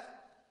know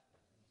that?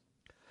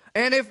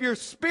 And if your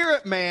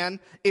spirit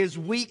man is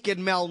weak and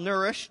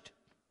malnourished,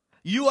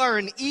 you are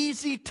an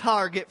easy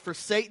target for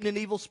Satan and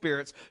evil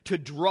spirits to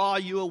draw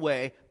you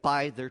away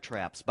by their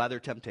traps, by their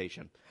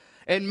temptation.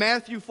 In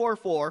Matthew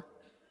 4:4,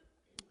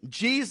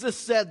 Jesus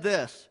said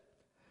this,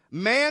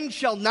 "Man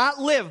shall not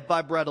live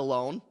by bread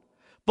alone,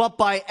 but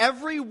by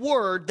every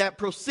word that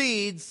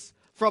proceeds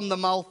from the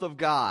mouth of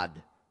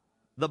God."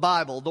 The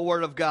Bible, the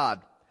Word of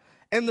God.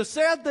 And the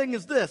sad thing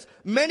is this,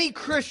 many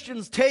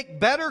Christians take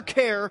better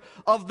care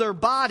of their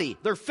body,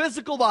 their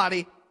physical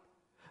body,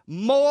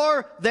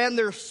 more than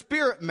their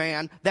spirit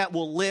man that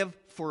will live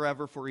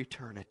forever for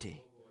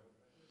eternity.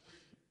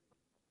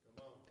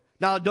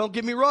 Now, don't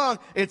get me wrong,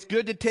 it's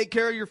good to take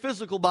care of your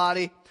physical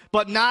body,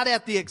 but not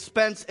at the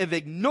expense of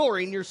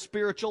ignoring your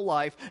spiritual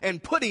life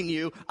and putting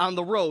you on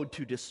the road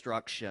to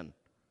destruction.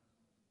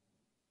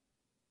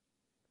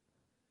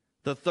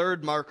 The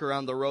third marker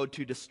on the road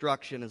to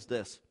destruction is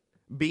this,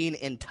 being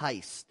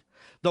enticed.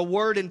 The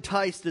word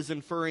enticed is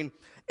inferring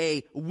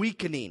a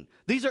weakening.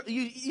 These are,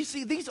 you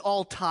see, these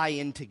all tie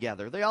in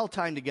together. They all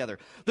tie in together.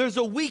 There's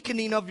a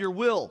weakening of your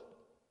will.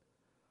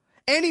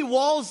 Any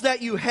walls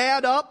that you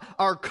had up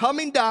are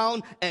coming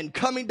down and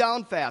coming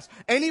down fast.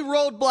 Any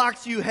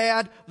roadblocks you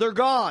had, they're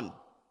gone.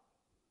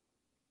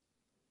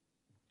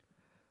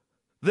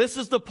 This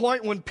is the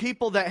point when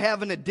people that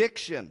have an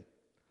addiction,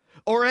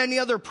 or any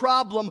other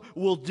problem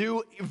will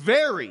do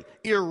very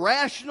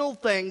irrational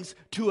things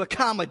to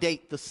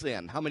accommodate the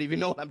sin. How many of you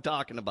know what I'm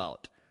talking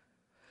about?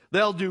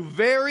 They'll do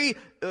very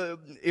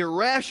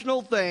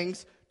irrational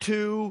things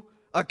to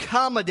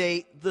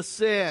accommodate the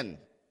sin.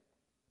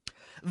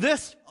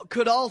 This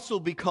could also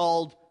be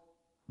called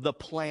the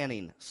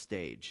planning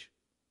stage.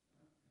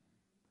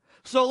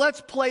 So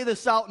let's play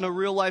this out in a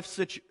real life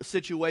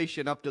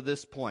situation up to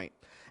this point.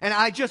 And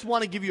I just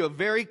want to give you a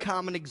very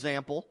common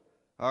example.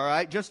 All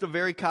right, just a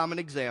very common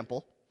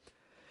example.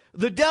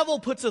 The devil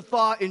puts a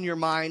thought in your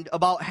mind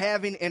about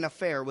having an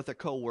affair with a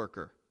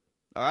coworker.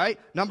 All right,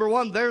 number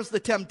one, there's the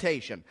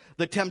temptation.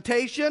 The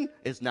temptation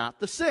is not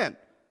the sin.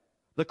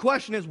 The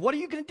question is, what are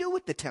you going to do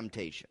with the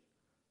temptation?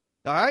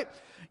 All right,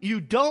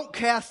 you don't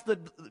cast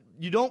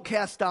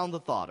down the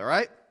thought. All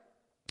right,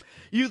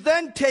 you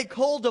then take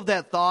hold of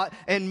that thought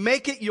and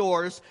make it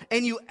yours,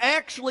 and you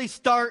actually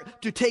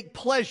start to take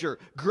pleasure,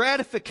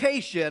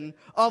 gratification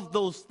of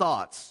those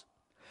thoughts.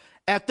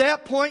 At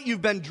that point,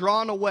 you've been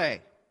drawn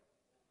away.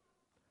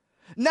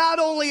 Not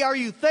only are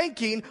you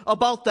thinking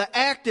about the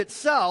act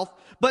itself,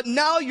 but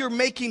now you're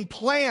making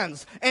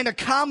plans and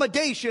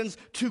accommodations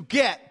to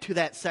get to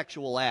that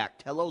sexual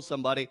act. Hello,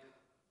 somebody.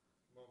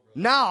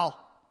 Now,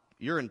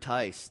 you're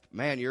enticed.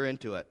 Man, you're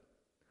into it.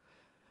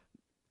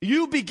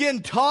 You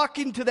begin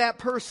talking to that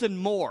person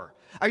more.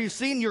 Are you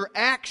seeing your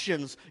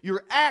actions?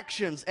 Your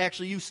actions,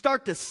 actually, you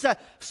start to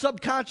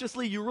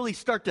subconsciously, you really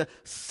start to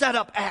set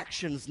up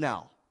actions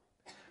now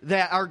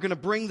that are going to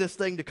bring this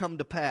thing to come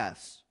to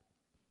pass.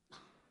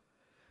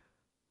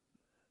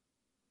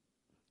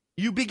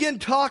 You begin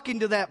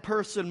talking to that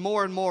person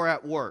more and more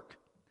at work.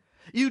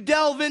 You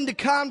delve into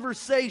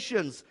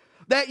conversations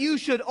that you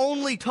should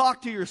only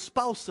talk to your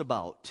spouse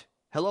about.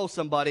 Hello,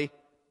 somebody.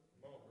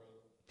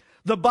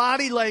 The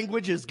body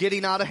language is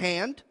getting out of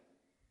hand.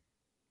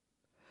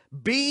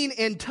 Being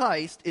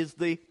enticed is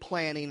the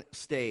planning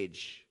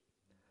stage.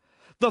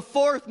 The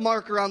fourth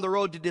marker on the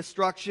road to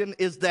destruction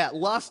is that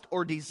lust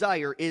or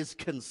desire is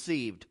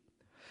conceived.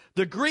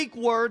 The Greek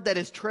word that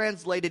is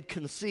translated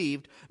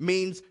conceived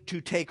means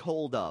to take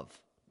hold of.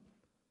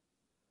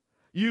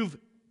 You've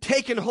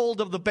taken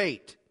hold of the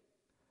bait.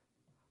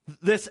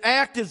 This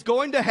act is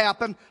going to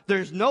happen.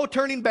 There's no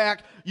turning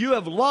back. You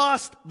have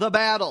lost the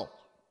battle,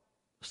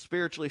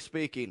 spiritually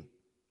speaking.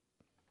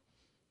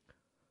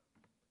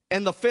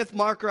 And the fifth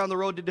marker on the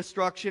road to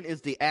destruction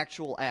is the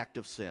actual act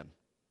of sin.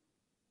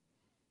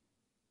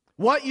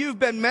 What you've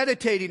been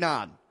meditating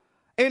on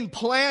and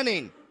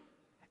planning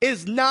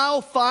is now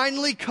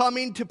finally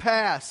coming to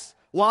pass.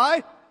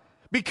 Why?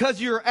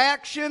 Because your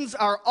actions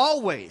are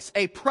always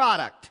a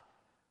product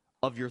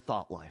of your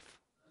thought life.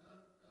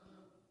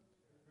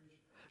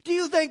 Do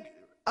you think,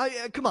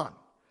 come on,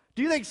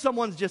 do you think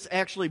someone's just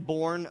actually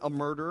born a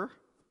murderer?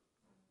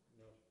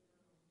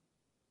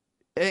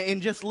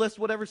 And just list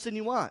whatever sin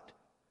you want.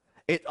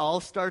 It all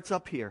starts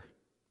up here.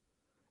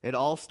 It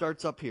all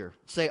starts up here.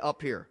 Say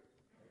up here.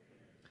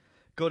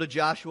 Go to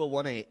Joshua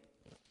 1:8.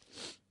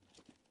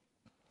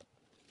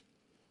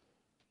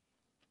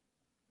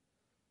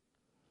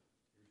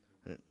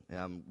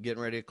 I'm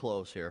getting ready to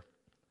close here.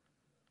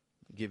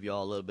 Give you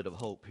all a little bit of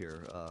hope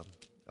here. All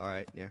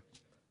right, yeah.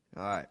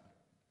 All right.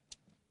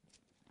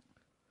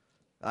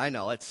 I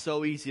know, it's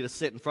so easy to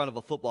sit in front of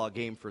a football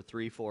game for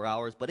 3-4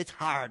 hours, but it's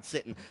hard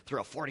sitting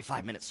through a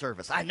 45-minute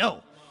service. I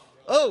know.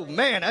 Oh,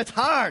 man, that's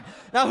hard.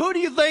 Now, who do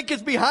you think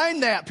is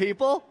behind that,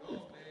 people?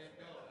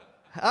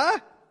 Huh?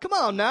 Come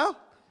on now.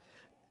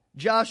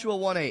 Joshua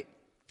 1:8.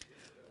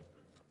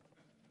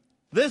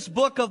 This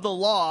book of the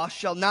law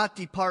shall not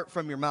depart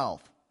from your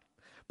mouth,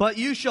 but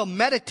you shall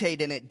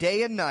meditate in it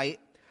day and night,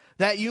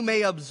 that you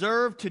may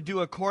observe to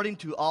do according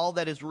to all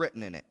that is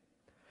written in it.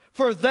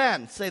 For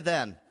then, say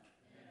then,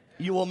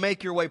 you will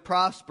make your way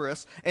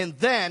prosperous, and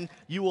then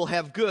you will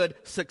have good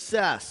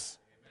success.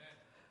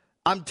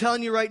 I'm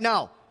telling you right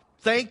now,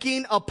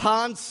 thinking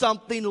upon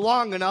something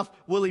long enough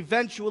will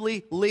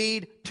eventually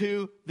lead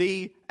to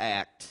the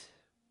act.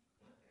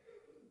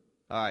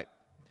 All right.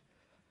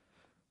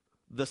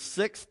 The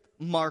sixth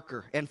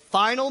marker and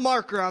final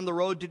marker on the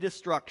road to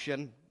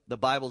destruction, the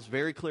Bible's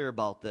very clear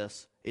about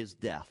this, is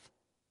death.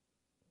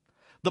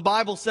 The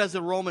Bible says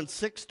in Romans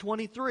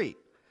 6:23,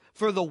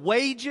 for the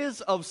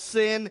wages of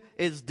sin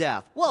is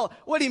death. Well,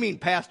 what do you mean,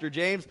 Pastor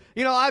James?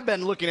 You know, I've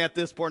been looking at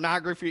this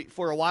pornography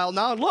for a while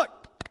now, and look,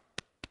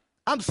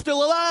 I'm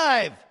still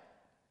alive.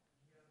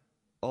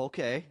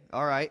 Okay,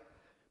 all right.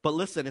 But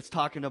listen, it's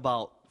talking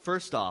about,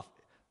 first off,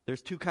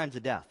 there's two kinds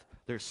of death.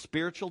 There's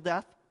spiritual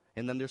death,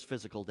 and then there's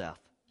physical death.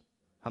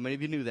 How many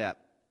of you knew that?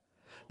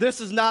 This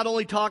is not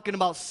only talking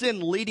about sin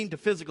leading to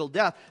physical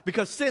death,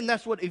 because sin,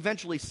 that's what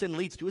eventually sin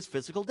leads to, is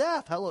physical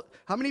death. How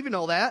many of you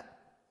know that?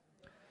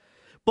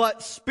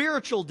 But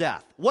spiritual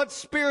death. What's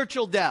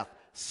spiritual death?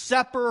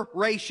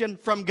 Separation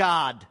from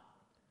God.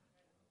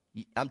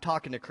 I'm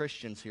talking to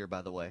Christians here,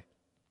 by the way.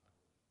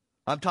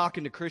 I'm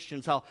talking to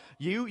Christians how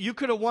you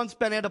could have once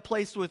been at a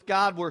place with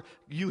God where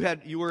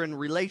you were in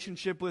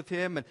relationship with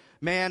Him, and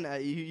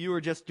man, you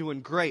were just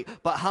doing great.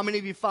 But how many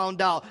of you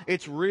found out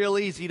it's real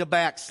easy to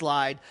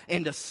backslide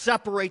and to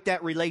separate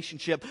that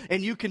relationship,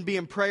 and you can be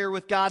in prayer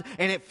with God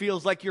and it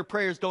feels like your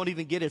prayers don't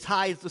even get as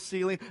high as the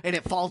ceiling and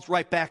it falls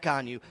right back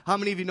on you. How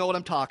many of you know what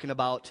I'm talking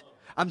about?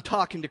 I'm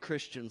talking to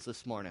Christians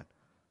this morning.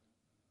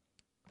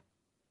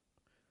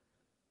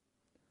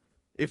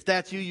 If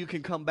that's you, you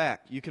can come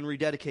back. You can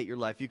rededicate your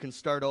life. You can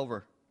start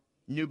over.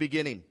 New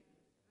beginning.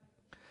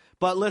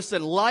 But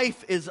listen,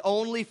 life is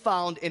only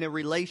found in a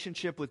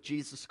relationship with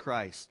Jesus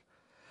Christ.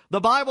 The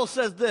Bible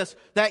says this,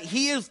 that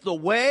He is the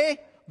way,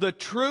 the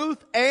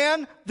truth,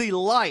 and the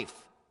life.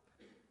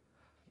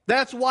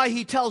 That's why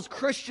He tells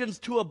Christians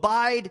to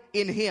abide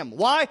in Him.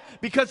 Why?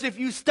 Because if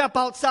you step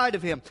outside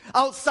of Him,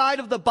 outside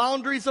of the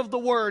boundaries of the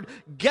Word,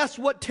 guess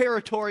what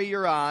territory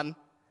you're on?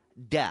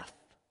 Death.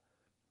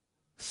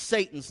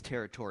 Satan's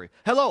territory.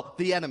 Hello,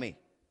 the enemy.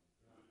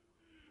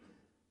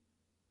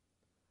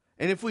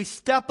 And if we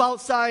step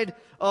outside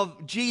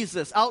of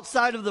Jesus,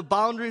 outside of the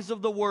boundaries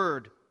of the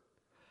Word,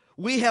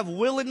 we have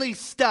willingly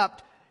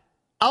stepped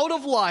out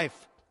of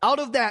life, out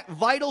of that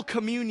vital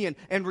communion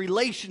and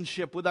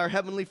relationship with our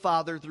Heavenly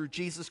Father through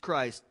Jesus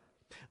Christ.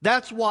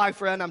 That's why,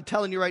 friend, I'm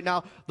telling you right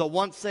now, the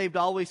once saved,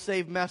 always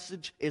saved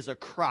message is a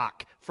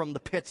crock from the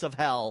pits of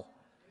hell.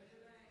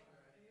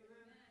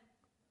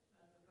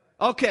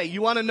 Okay,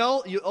 you want to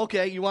know?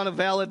 You want a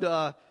valid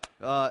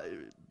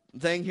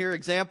thing here,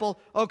 example?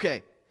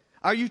 Okay,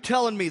 are you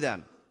telling me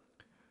then?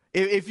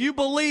 If you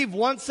believe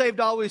once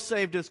saved, always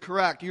saved is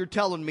correct, you're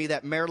telling me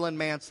that Marilyn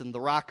Manson, the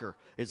rocker,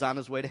 is on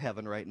his way to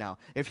heaven right now.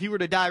 If he were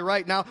to die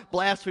right now,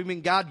 blaspheming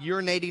God,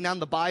 urinating on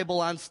the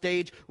Bible on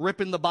stage,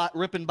 ripping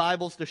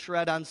Bibles to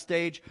shred on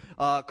stage,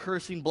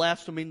 cursing,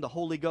 blaspheming the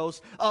Holy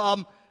Ghost,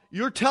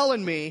 you're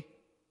telling me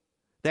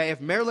that if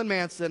Marilyn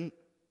Manson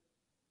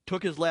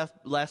took his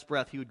last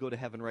breath, he would go to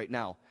heaven right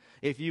now.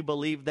 If you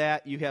believe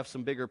that, you have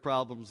some bigger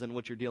problems than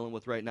what you're dealing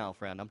with right now,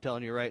 friend. I'm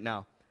telling you right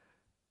now.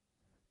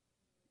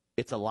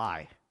 It's a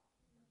lie.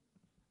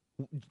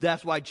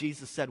 That's why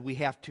Jesus said we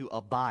have to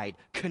abide,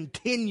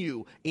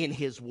 continue in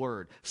His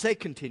Word. Say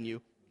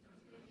continue.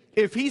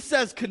 If He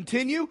says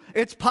continue,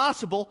 it's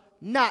possible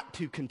not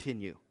to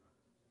continue.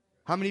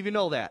 How many of you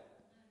know that?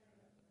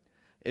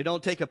 It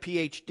don't take a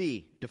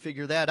PhD to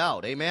figure that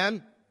out.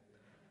 Amen?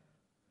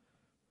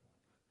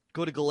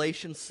 Go to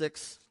Galatians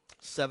 6,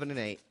 7, and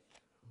 8.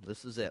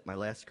 This is it, my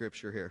last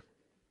scripture here.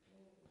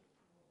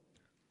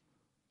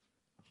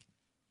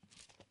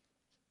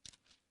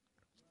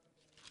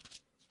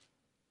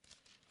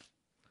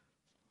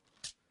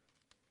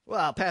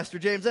 Well, Pastor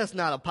James, that's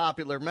not a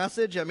popular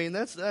message. I mean,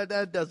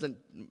 that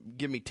doesn't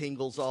give me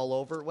tingles all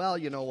over. Well,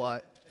 you know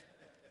what?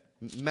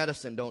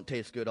 Medicine don't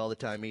taste good all the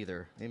time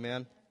either.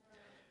 Amen?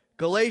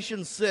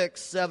 Galatians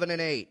 6, 7, and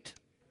 8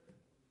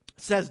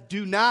 says,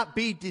 "Do not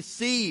be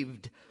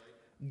deceived.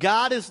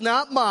 God is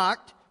not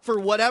mocked, for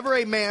whatever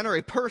a man or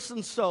a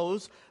person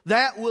sows,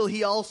 that will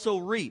he also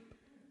reap.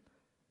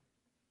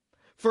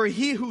 For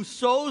he who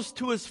sows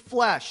to his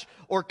flesh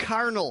or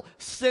carnal,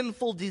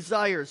 sinful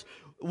desires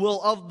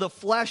will of the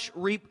flesh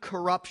reap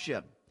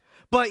corruption.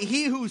 But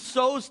he who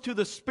sows to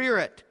the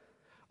Spirit,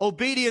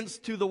 obedience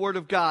to the Word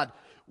of God,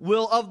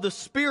 will of the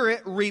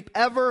Spirit reap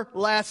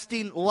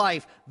everlasting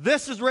life."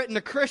 This is written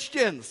to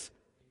Christians.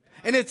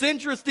 And it's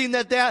interesting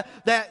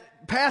that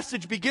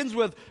passage begins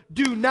with,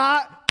 "Do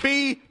not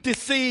be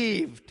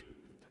deceived."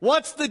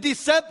 What's the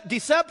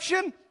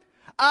deception?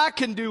 I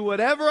can do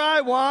whatever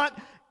I want.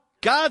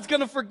 God's going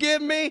to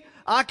forgive me.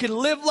 I can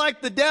live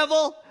like the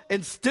devil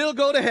and still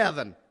go to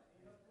heaven.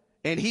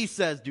 And He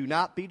says, do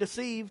not be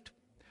deceived.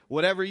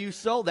 Whatever you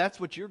sow, that's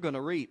what you're going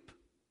to reap.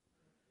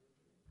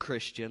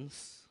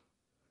 Christians,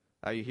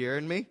 are you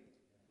hearing me?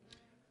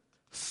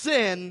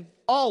 Sin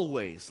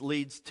always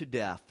leads to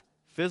death.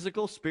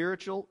 Physical,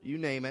 spiritual, you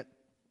name it.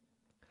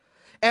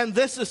 And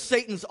this is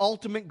Satan's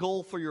ultimate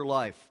goal for your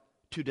life.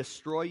 To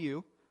destroy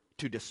you,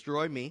 to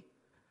destroy me,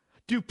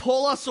 to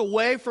pull us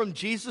away from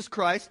Jesus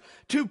Christ,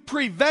 to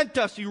prevent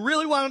us. You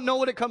really want to know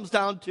what it comes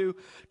down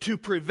to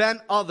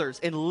prevent others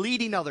and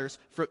leading others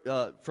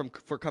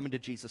for coming to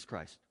Jesus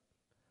Christ.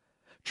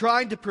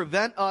 Trying to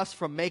prevent us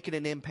from making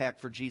an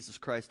impact for Jesus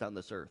Christ on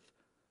this earth.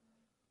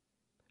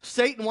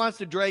 Satan wants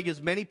to drag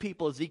as many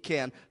people as he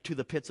can to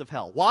the pits of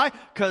hell. Why?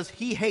 Because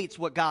he hates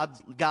what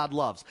God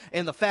loves.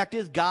 And the fact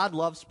is, God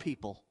loves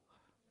people.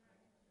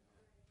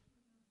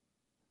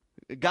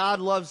 God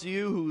loves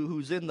you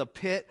who's in the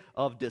pit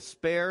of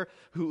despair.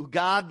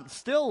 God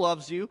still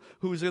loves you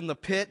who's in the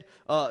pit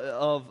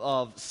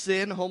of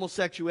sin,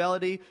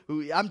 homosexuality.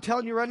 I'm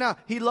telling you right now,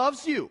 He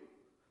loves you.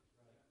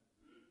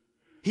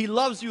 He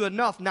loves you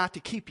enough not to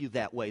keep you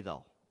that way,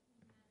 though.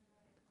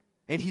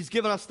 And He's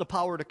given us the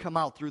power to come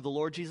out through the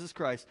Lord Jesus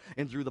Christ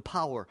and through the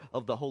power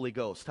of the Holy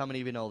Ghost. How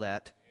many of you know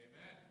that?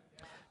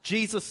 Amen.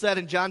 Jesus said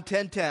in John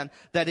 10:10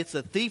 that it's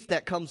a thief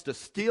that comes to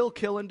steal,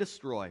 kill, and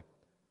destroy.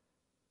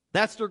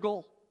 That's their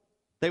goal.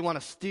 They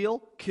want to steal,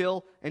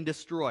 kill, and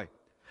destroy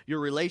your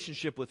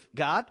relationship with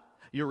God,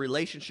 your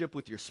relationship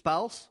with your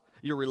spouse,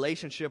 your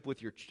relationship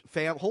with your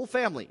whole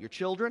family, your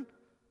children.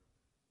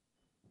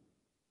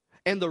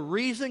 And the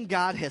reason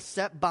God has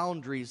set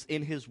boundaries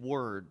in His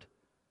Word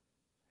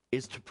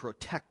is to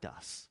protect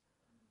us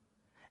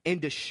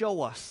and to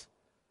show us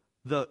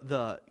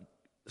the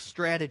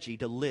strategy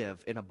to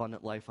live an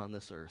abundant life on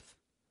this earth.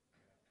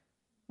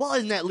 Well,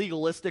 isn't that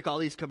legalistic, all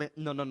these commands?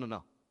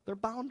 No. They're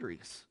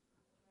boundaries.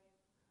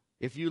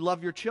 If you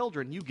love your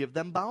children, you give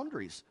them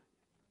boundaries.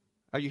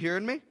 Are you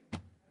hearing me?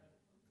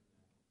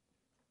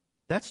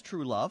 That's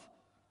true love.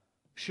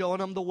 Showing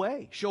them the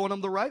way, showing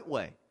them the right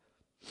way.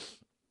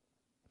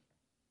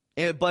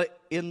 But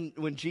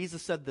when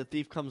Jesus said the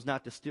thief comes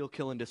not to steal,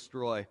 kill, and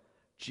destroy,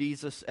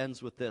 Jesus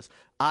ends with this: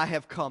 I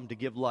have come to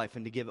give life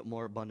and to give it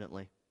more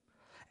abundantly.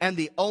 And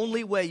the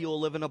only way you will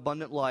live an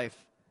abundant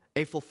life,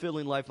 a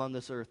fulfilling life on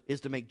this earth,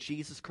 is to make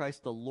Jesus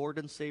Christ the Lord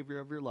and Savior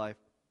of your life.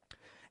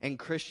 And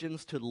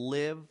Christians to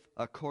live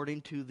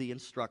according to the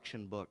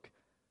instruction book,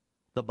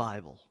 the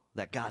Bible,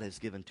 that God has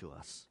given to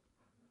us.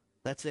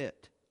 That's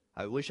it.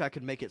 I wish I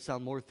could make it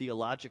sound more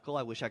theological.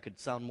 I wish I could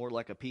sound more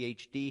like a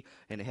PhD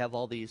and have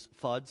all these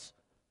FUDs.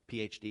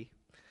 PhD.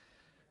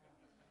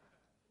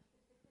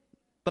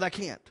 But I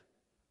can't.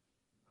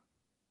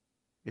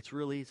 It's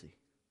real easy.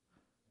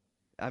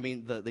 I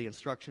mean, the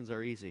instructions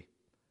are easy.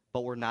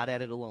 But we're not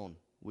at it alone.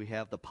 We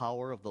have the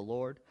power of the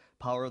Lord,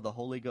 power of the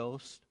Holy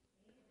Ghost.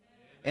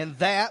 And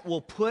that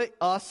will put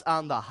us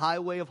on the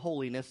highway of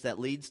holiness that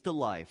leads to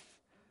life.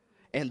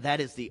 And that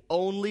is the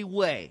only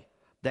way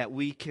that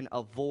we can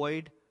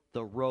avoid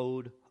the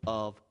road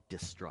of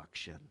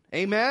destruction.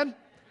 Amen?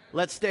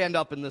 Let's stand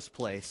up in this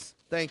place.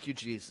 Thank you,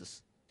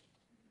 Jesus.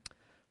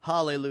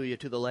 Hallelujah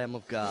to the Lamb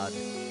of God.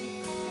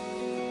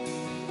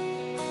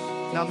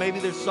 Now, maybe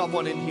there's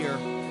someone in here,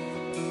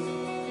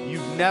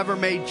 you've never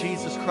made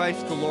Jesus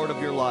Christ the Lord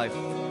of your life.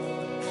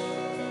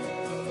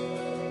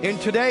 And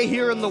today,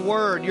 here in the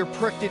Word, you're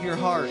pricked in your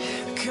heart.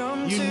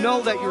 You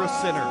know that you're a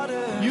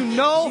sinner. You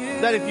know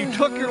that if you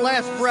took your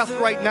last breath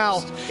right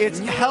now, it's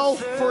hell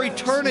for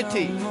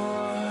eternity.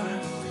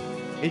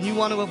 And you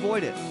want to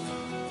avoid it.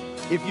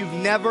 If you've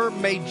never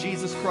made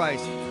Jesus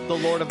Christ the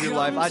Lord of your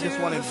life, I just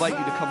want to invite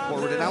you to come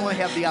forward. And I want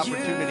to have the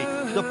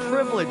opportunity, the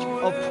privilege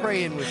of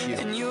praying with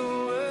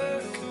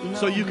you,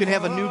 so you can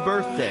have a new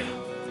birthday,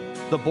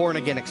 the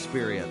born-again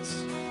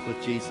experience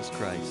with Jesus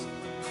Christ.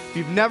 If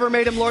you've never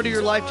made Him Lord of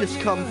your life, just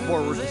come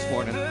forward this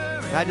morning.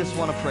 I just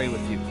want to pray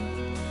with you.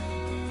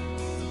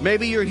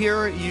 Maybe you're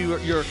here,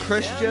 you're a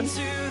Christian,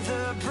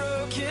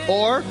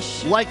 or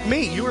like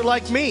me, you were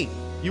like me.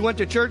 You went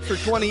to church for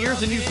 20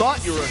 years and you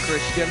thought you were a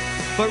Christian,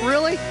 but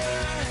really,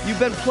 you've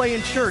been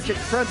playing church.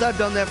 Friends, I've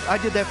done that. I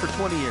did that for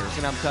 20 years,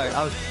 and I'm tired.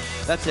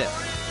 That's it.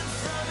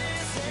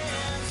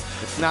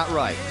 It's not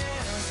right.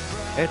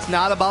 It's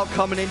not about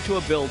coming into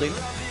a building.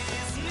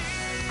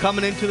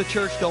 Coming into the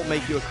church don't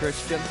make you a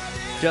Christian,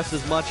 just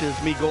as much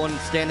as me going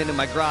and standing in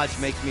my garage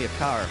makes me a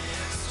car.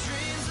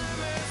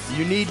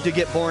 You need to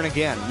get born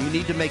again. You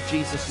need to make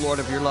Jesus Lord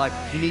of your life.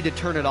 You need to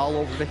turn it all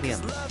over to Him.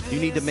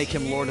 You need to make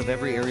Him Lord of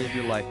every area of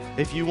your life.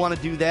 If you want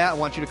to do that, I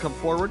want you to come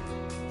forward.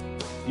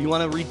 You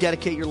want to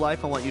rededicate your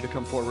life, I want you to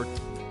come forward.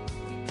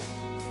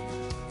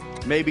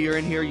 Maybe you're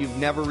in here, you've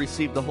never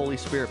received the Holy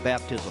Spirit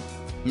baptism.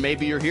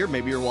 Maybe you're here,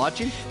 maybe you're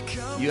watching.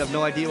 You have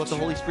no idea what the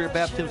Holy Spirit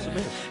baptism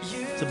is.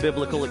 It's a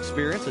biblical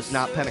experience. It's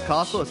not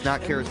Pentecostal. It's not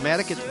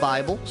charismatic. It's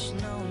Bible.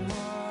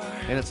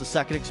 And it's a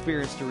second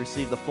experience to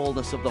receive the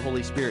fullness of the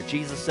Holy Spirit.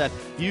 Jesus said,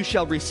 you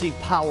shall receive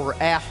power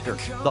after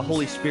the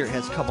Holy Spirit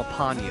has come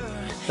upon you.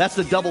 That's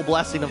the double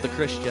blessing of the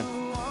Christian.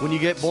 When you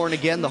get born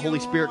again, the Holy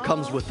Spirit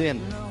comes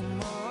within.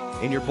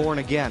 And you're born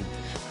again.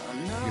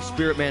 Your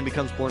spirit man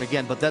becomes born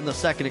again. But then the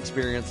second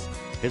experience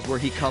is where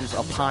He comes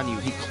upon you.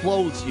 He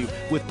clothes you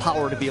with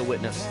power to be a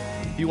witness.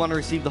 If you want to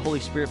receive the Holy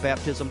Spirit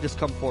baptism, just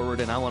come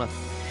forward and I want to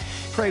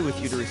pray with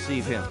you to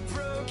receive Him.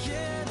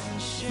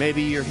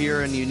 Maybe you're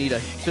here and you need a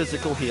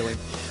physical healing.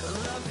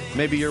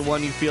 Maybe you're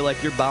one, you feel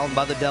like you're bound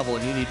by the devil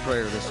and you need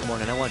prayer this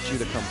morning. I want you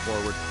to come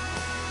forward.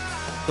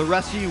 The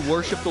rest of you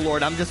worship the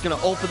Lord. I'm just going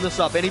to open this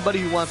up. Anybody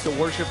who wants to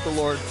worship the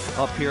Lord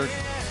up here,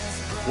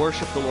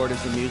 worship the Lord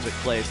as the music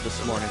plays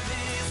this morning.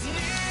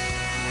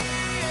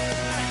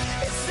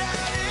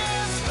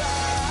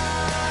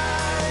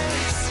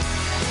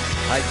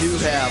 I do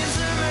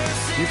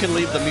have, you can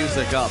leave the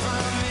music up.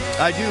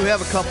 I do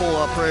have a couple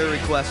of prayer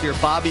requests here.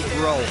 Bobby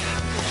Grove,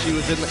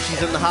 she's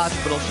in the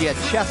hospital. She had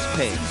chest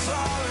pains,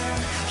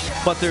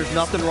 but there's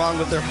nothing wrong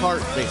with her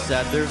heart, they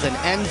said. There's an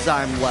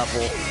enzyme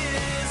level.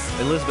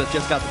 Elizabeth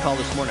just got the call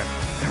this morning.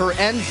 Her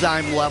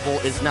enzyme level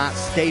is not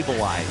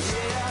stabilized.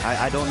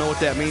 I don't know what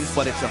that means,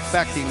 but it's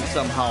affecting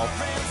somehow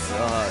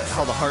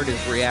how the heart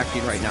is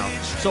reacting right now.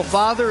 So,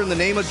 Father, in the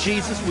name of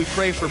Jesus, we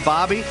pray for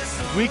Bobby.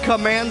 We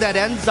command that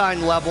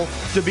enzyme level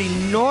to be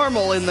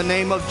normal in the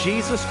name of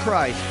Jesus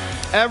Christ.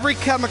 Every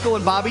chemical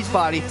in Bobby's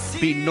body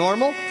be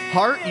normal.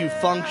 Heart, you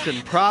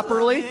function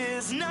properly.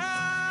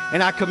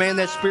 And I command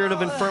that spirit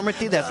of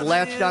infirmity that's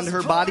latched onto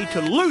her body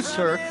to loose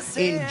her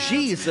in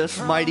Jesus'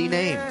 mighty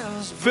name.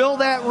 Fill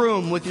that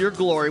room with your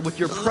glory, with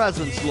your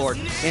presence, Lord,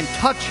 and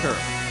touch her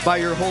by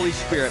your Holy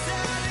Spirit.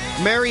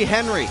 Mary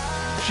Henry,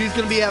 she's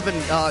going to be having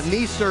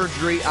knee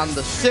surgery on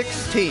the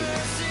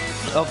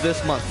 16th of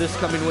this month, this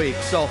coming week.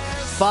 So,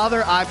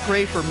 Father, I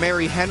pray for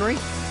Mary Henry.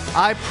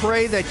 I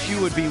pray that you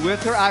would be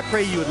with her. I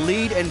pray you would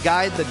lead and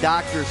guide the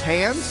doctor's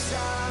hands.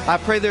 I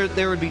pray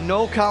there would be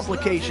no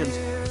complications.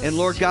 And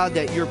Lord God,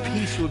 that your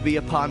peace would be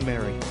upon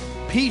Mary.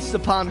 Peace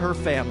upon her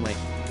family.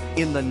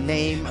 In the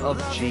name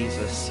of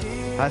Jesus.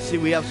 I see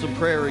we have some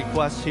prayer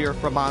requests here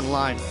from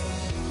online.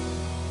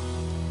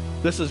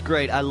 This is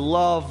great. I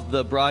love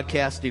the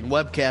broadcasting,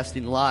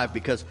 webcasting live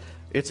because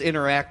it's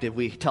interactive.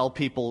 We tell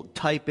people,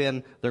 type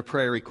in their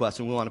prayer requests,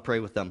 and we want to pray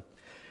with them.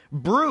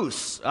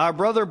 Bruce, our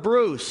brother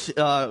Bruce,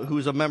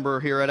 who's a member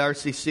here at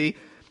RCC,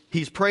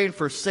 he's praying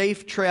for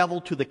safe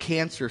travel to the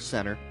cancer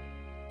center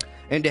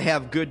and to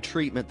have good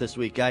treatment this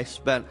week. I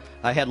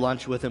had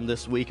lunch with him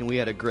this week, and we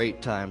had a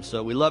great time.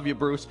 So we love you,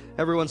 Bruce.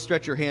 Everyone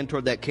stretch your hand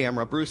toward that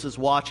camera. Bruce is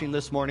watching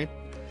this morning.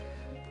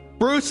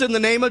 Bruce, in the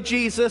name of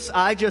Jesus,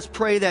 I just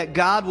pray that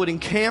God would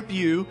encamp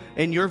you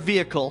and your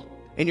vehicle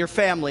and your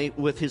family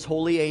with his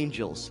holy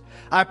angels.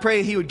 I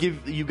pray he would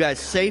give you guys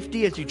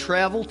safety as you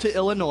travel to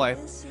Illinois.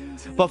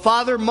 But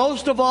Father,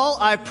 most of all,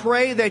 I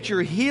pray that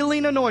your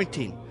healing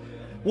anointing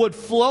would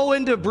flow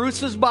into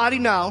Bruce's body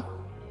now.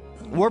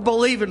 We're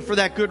believing for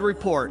that good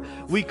report.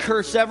 We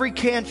curse every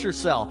cancer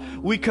cell.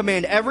 We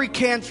command every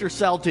cancer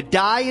cell to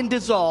die and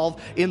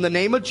dissolve in the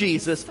name of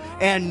Jesus,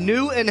 and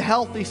new and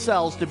healthy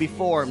cells to be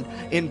formed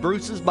in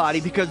Bruce's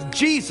body, because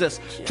Jesus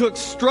took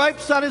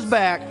stripes on his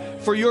back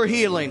for your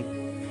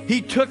healing.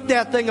 He took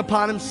that thing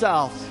upon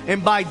himself.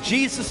 And by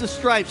Jesus'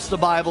 stripes, the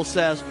Bible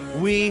says,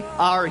 we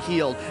are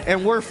healed.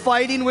 And we're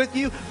fighting with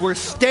you. We're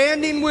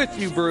standing with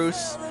you,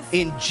 Bruce,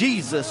 in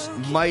Jesus'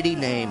 mighty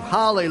name.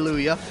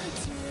 Hallelujah.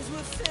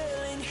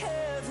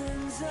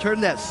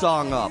 Turn that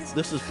song up.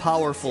 This is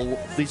powerful.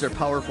 These are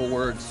powerful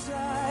words.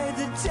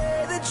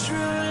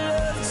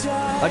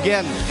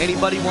 Again,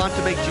 anybody want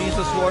to make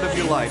Jesus Lord of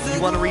your life?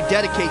 You want to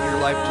rededicate your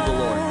life to the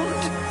Lord?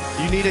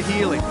 You need a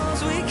healing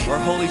or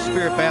Holy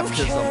Spirit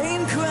baptism?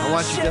 I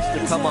want you just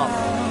to come up.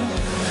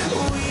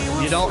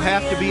 You don't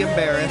have to be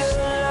embarrassed.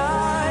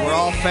 We're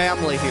all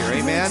family here.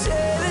 Amen?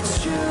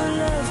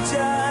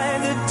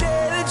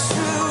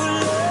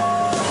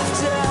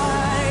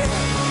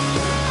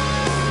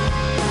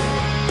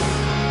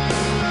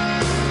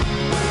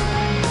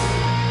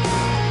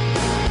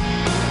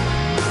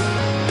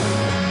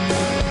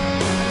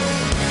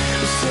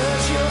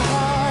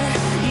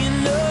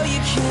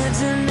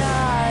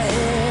 Deny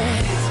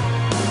it.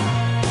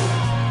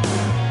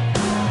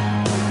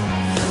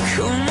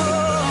 Come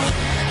on,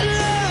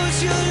 lose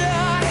your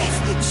life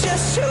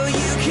just so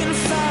you can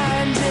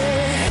find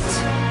it.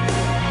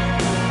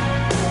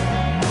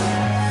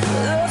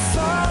 The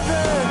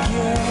Father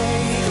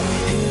gave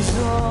his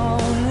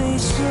only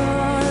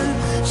Son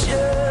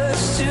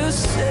just to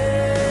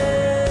save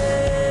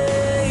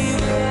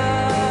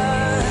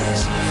us.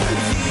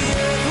 The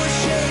earth was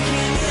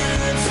shaking in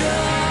the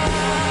dark.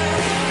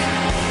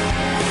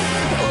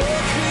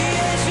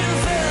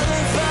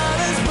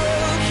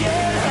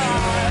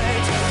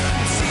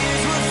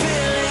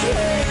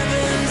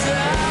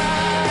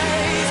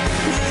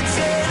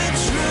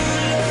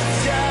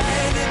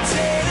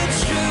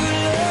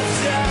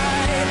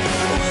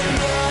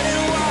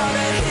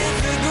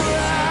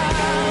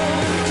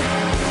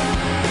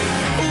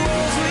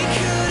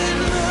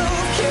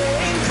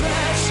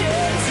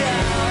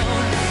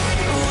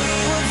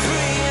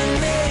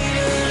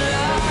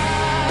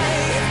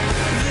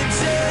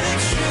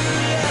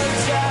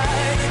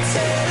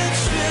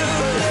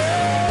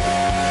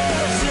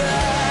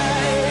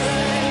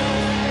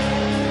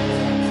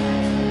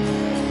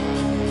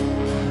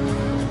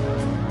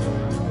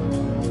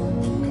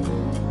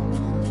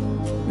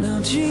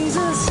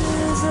 Jesus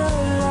is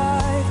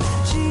alive.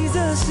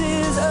 Jesus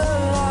is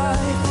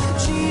alive.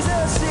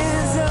 Jesus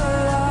is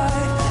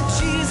alive.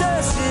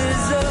 Jesus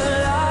is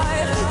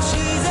alive.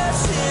 Jesus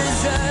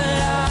is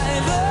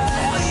alive.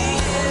 Oh, he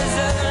is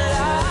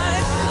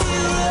alive. He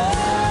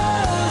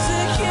rose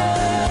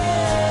again.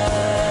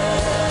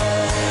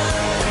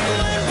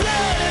 When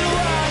blood and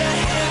water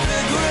hit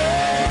the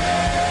ground,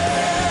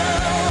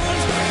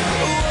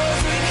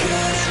 walls we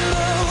couldn't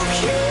move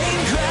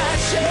came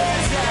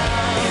crashing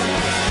down.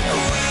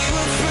 We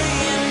were free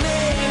and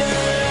made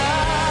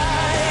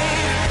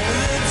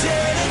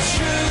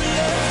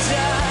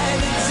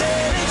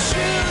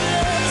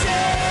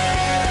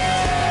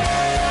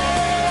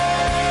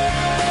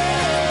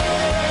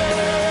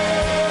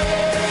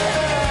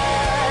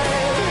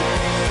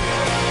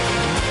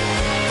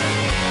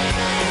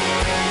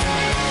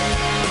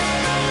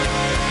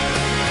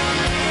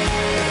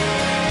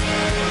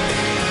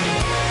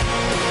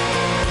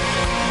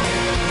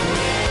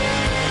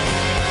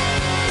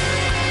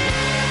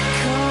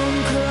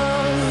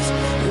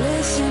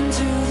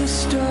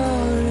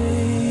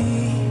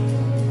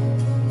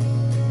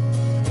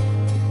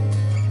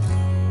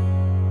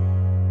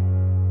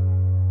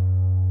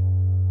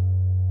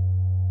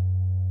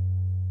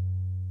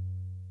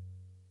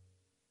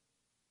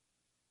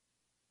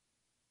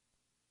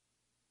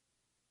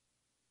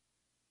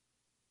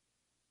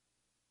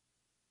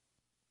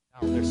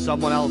There's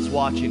someone else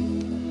watching.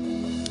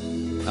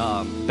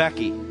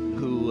 Becky,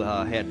 who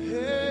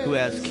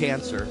has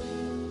cancer.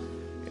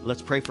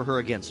 Let's pray for her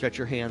again. Stretch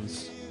your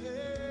hands.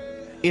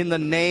 In the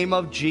name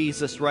of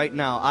Jesus right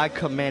now, I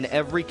command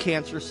every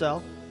cancer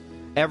cell,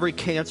 every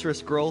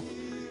cancerous growth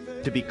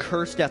to be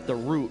cursed at the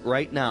root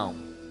right now.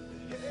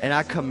 And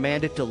I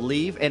command it to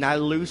leave, and I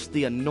loose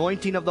the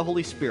anointing of the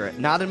Holy Spirit,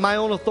 not in my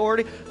own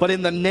authority, but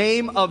in the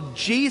name of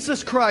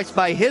Jesus Christ,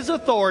 by His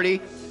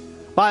authority,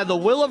 by the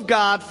will of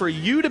God, for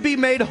you to be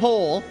made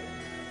whole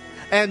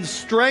and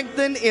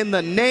strengthened in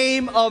the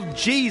name of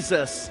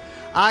Jesus.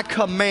 I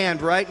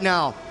command right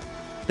now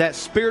that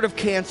spirit of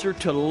cancer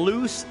to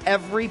loose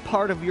every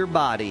part of your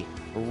body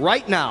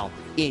right now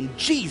in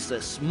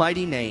Jesus'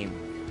 mighty name.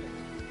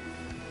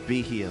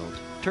 Be healed.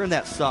 Turn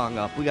that song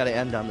up. We got to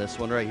end on this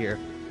one right here.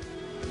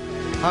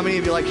 How many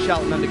of you like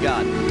shouting unto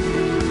God?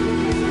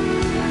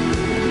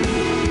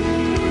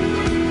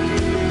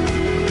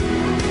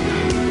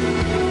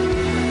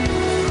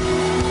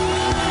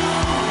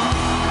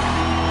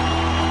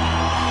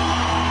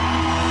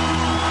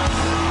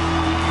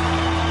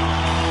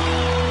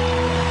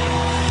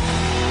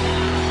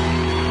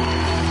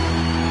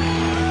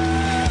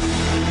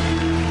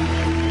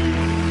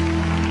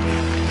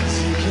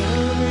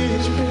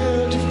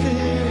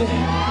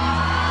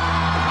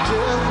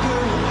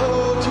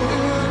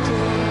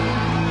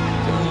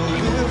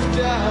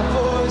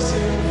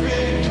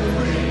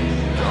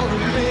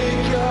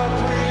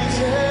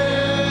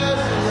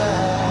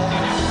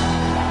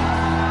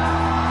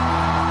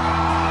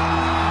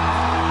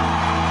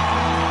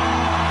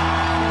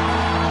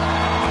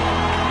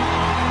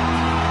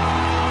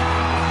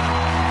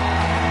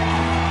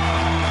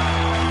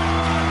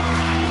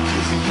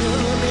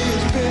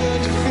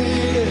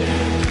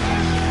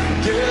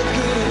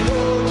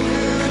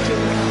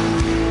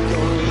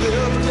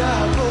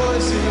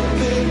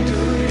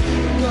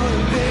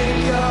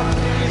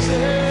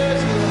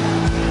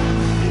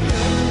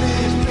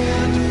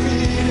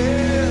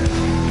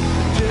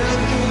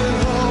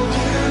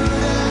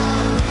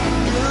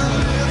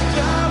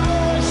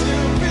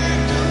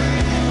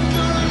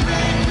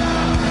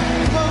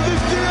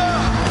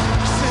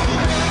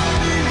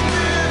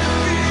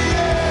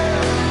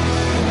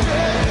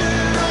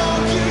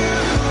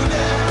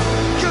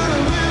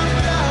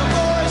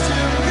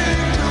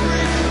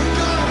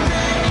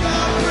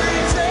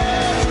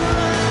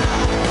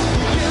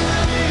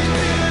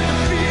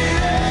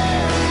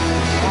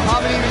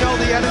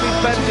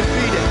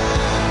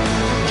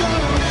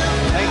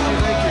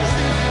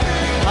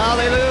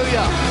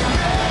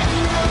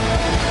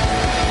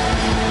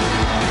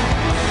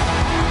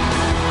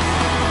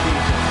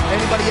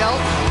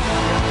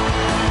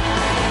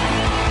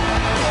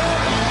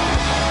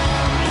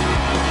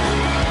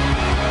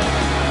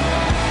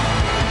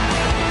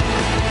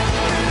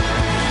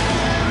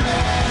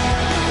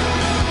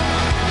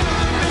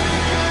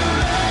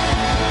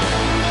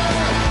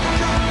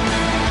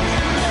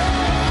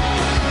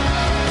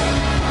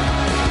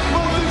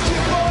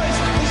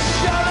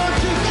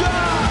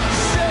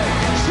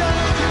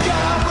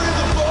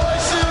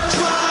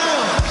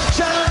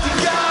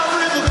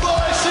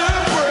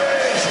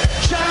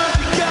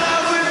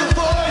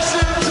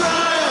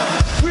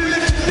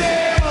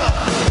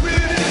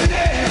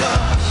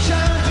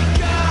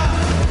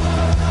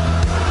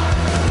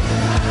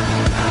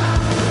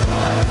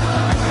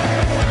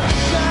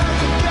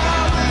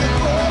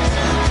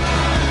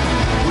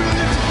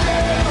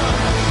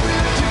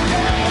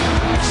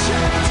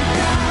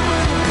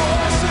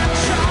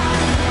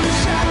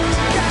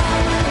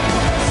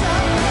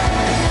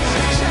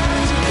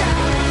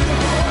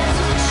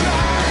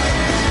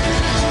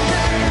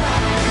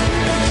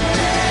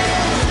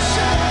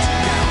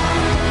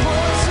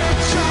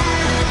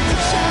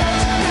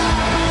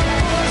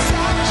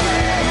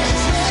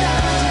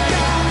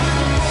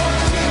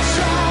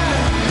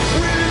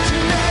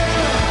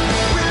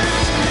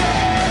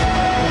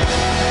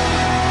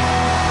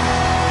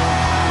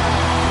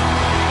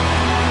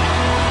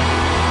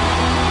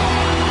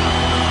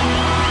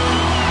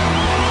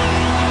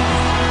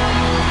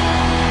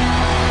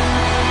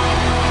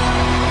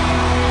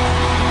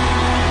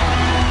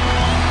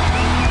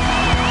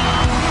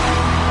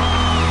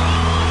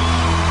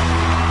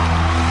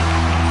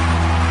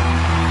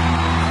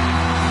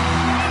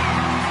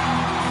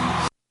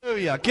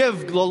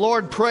 Give the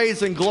Lord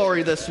praise and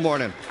glory this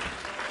morning.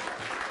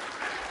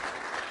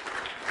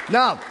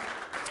 Now,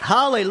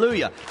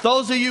 hallelujah.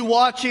 Those of you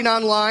watching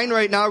online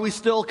right now, are we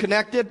still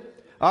connected?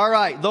 All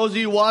right. Those of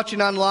you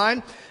watching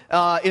online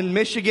in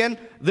Michigan,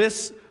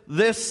 this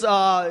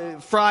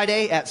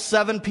Friday at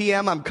 7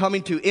 p.m., I'm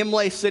coming to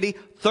Imlay City,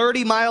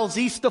 30 miles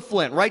east of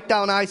Flint, right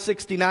down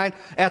I-69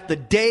 at the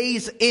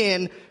Days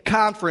Inn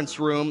conference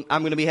room.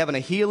 I'm going to be having a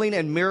healing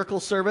and miracle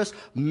service.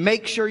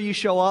 Make sure you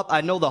show up. I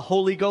know the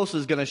Holy Ghost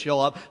is going to show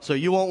up, so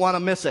you won't want to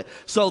miss it.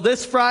 So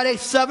this Friday,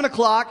 7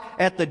 o'clock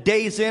at the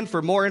Days Inn.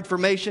 For more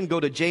information,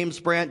 go to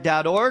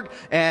jamesbrandt.org,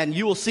 and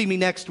you will see me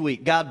next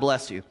week. God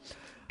bless you.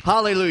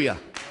 Hallelujah.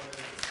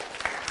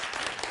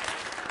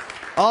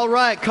 All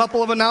right,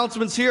 couple of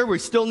announcements here. We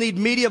still need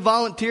media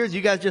volunteers.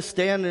 You guys just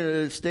stand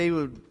and stay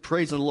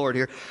praising the Lord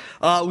here.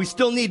 We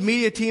still need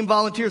media team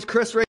volunteers. Chris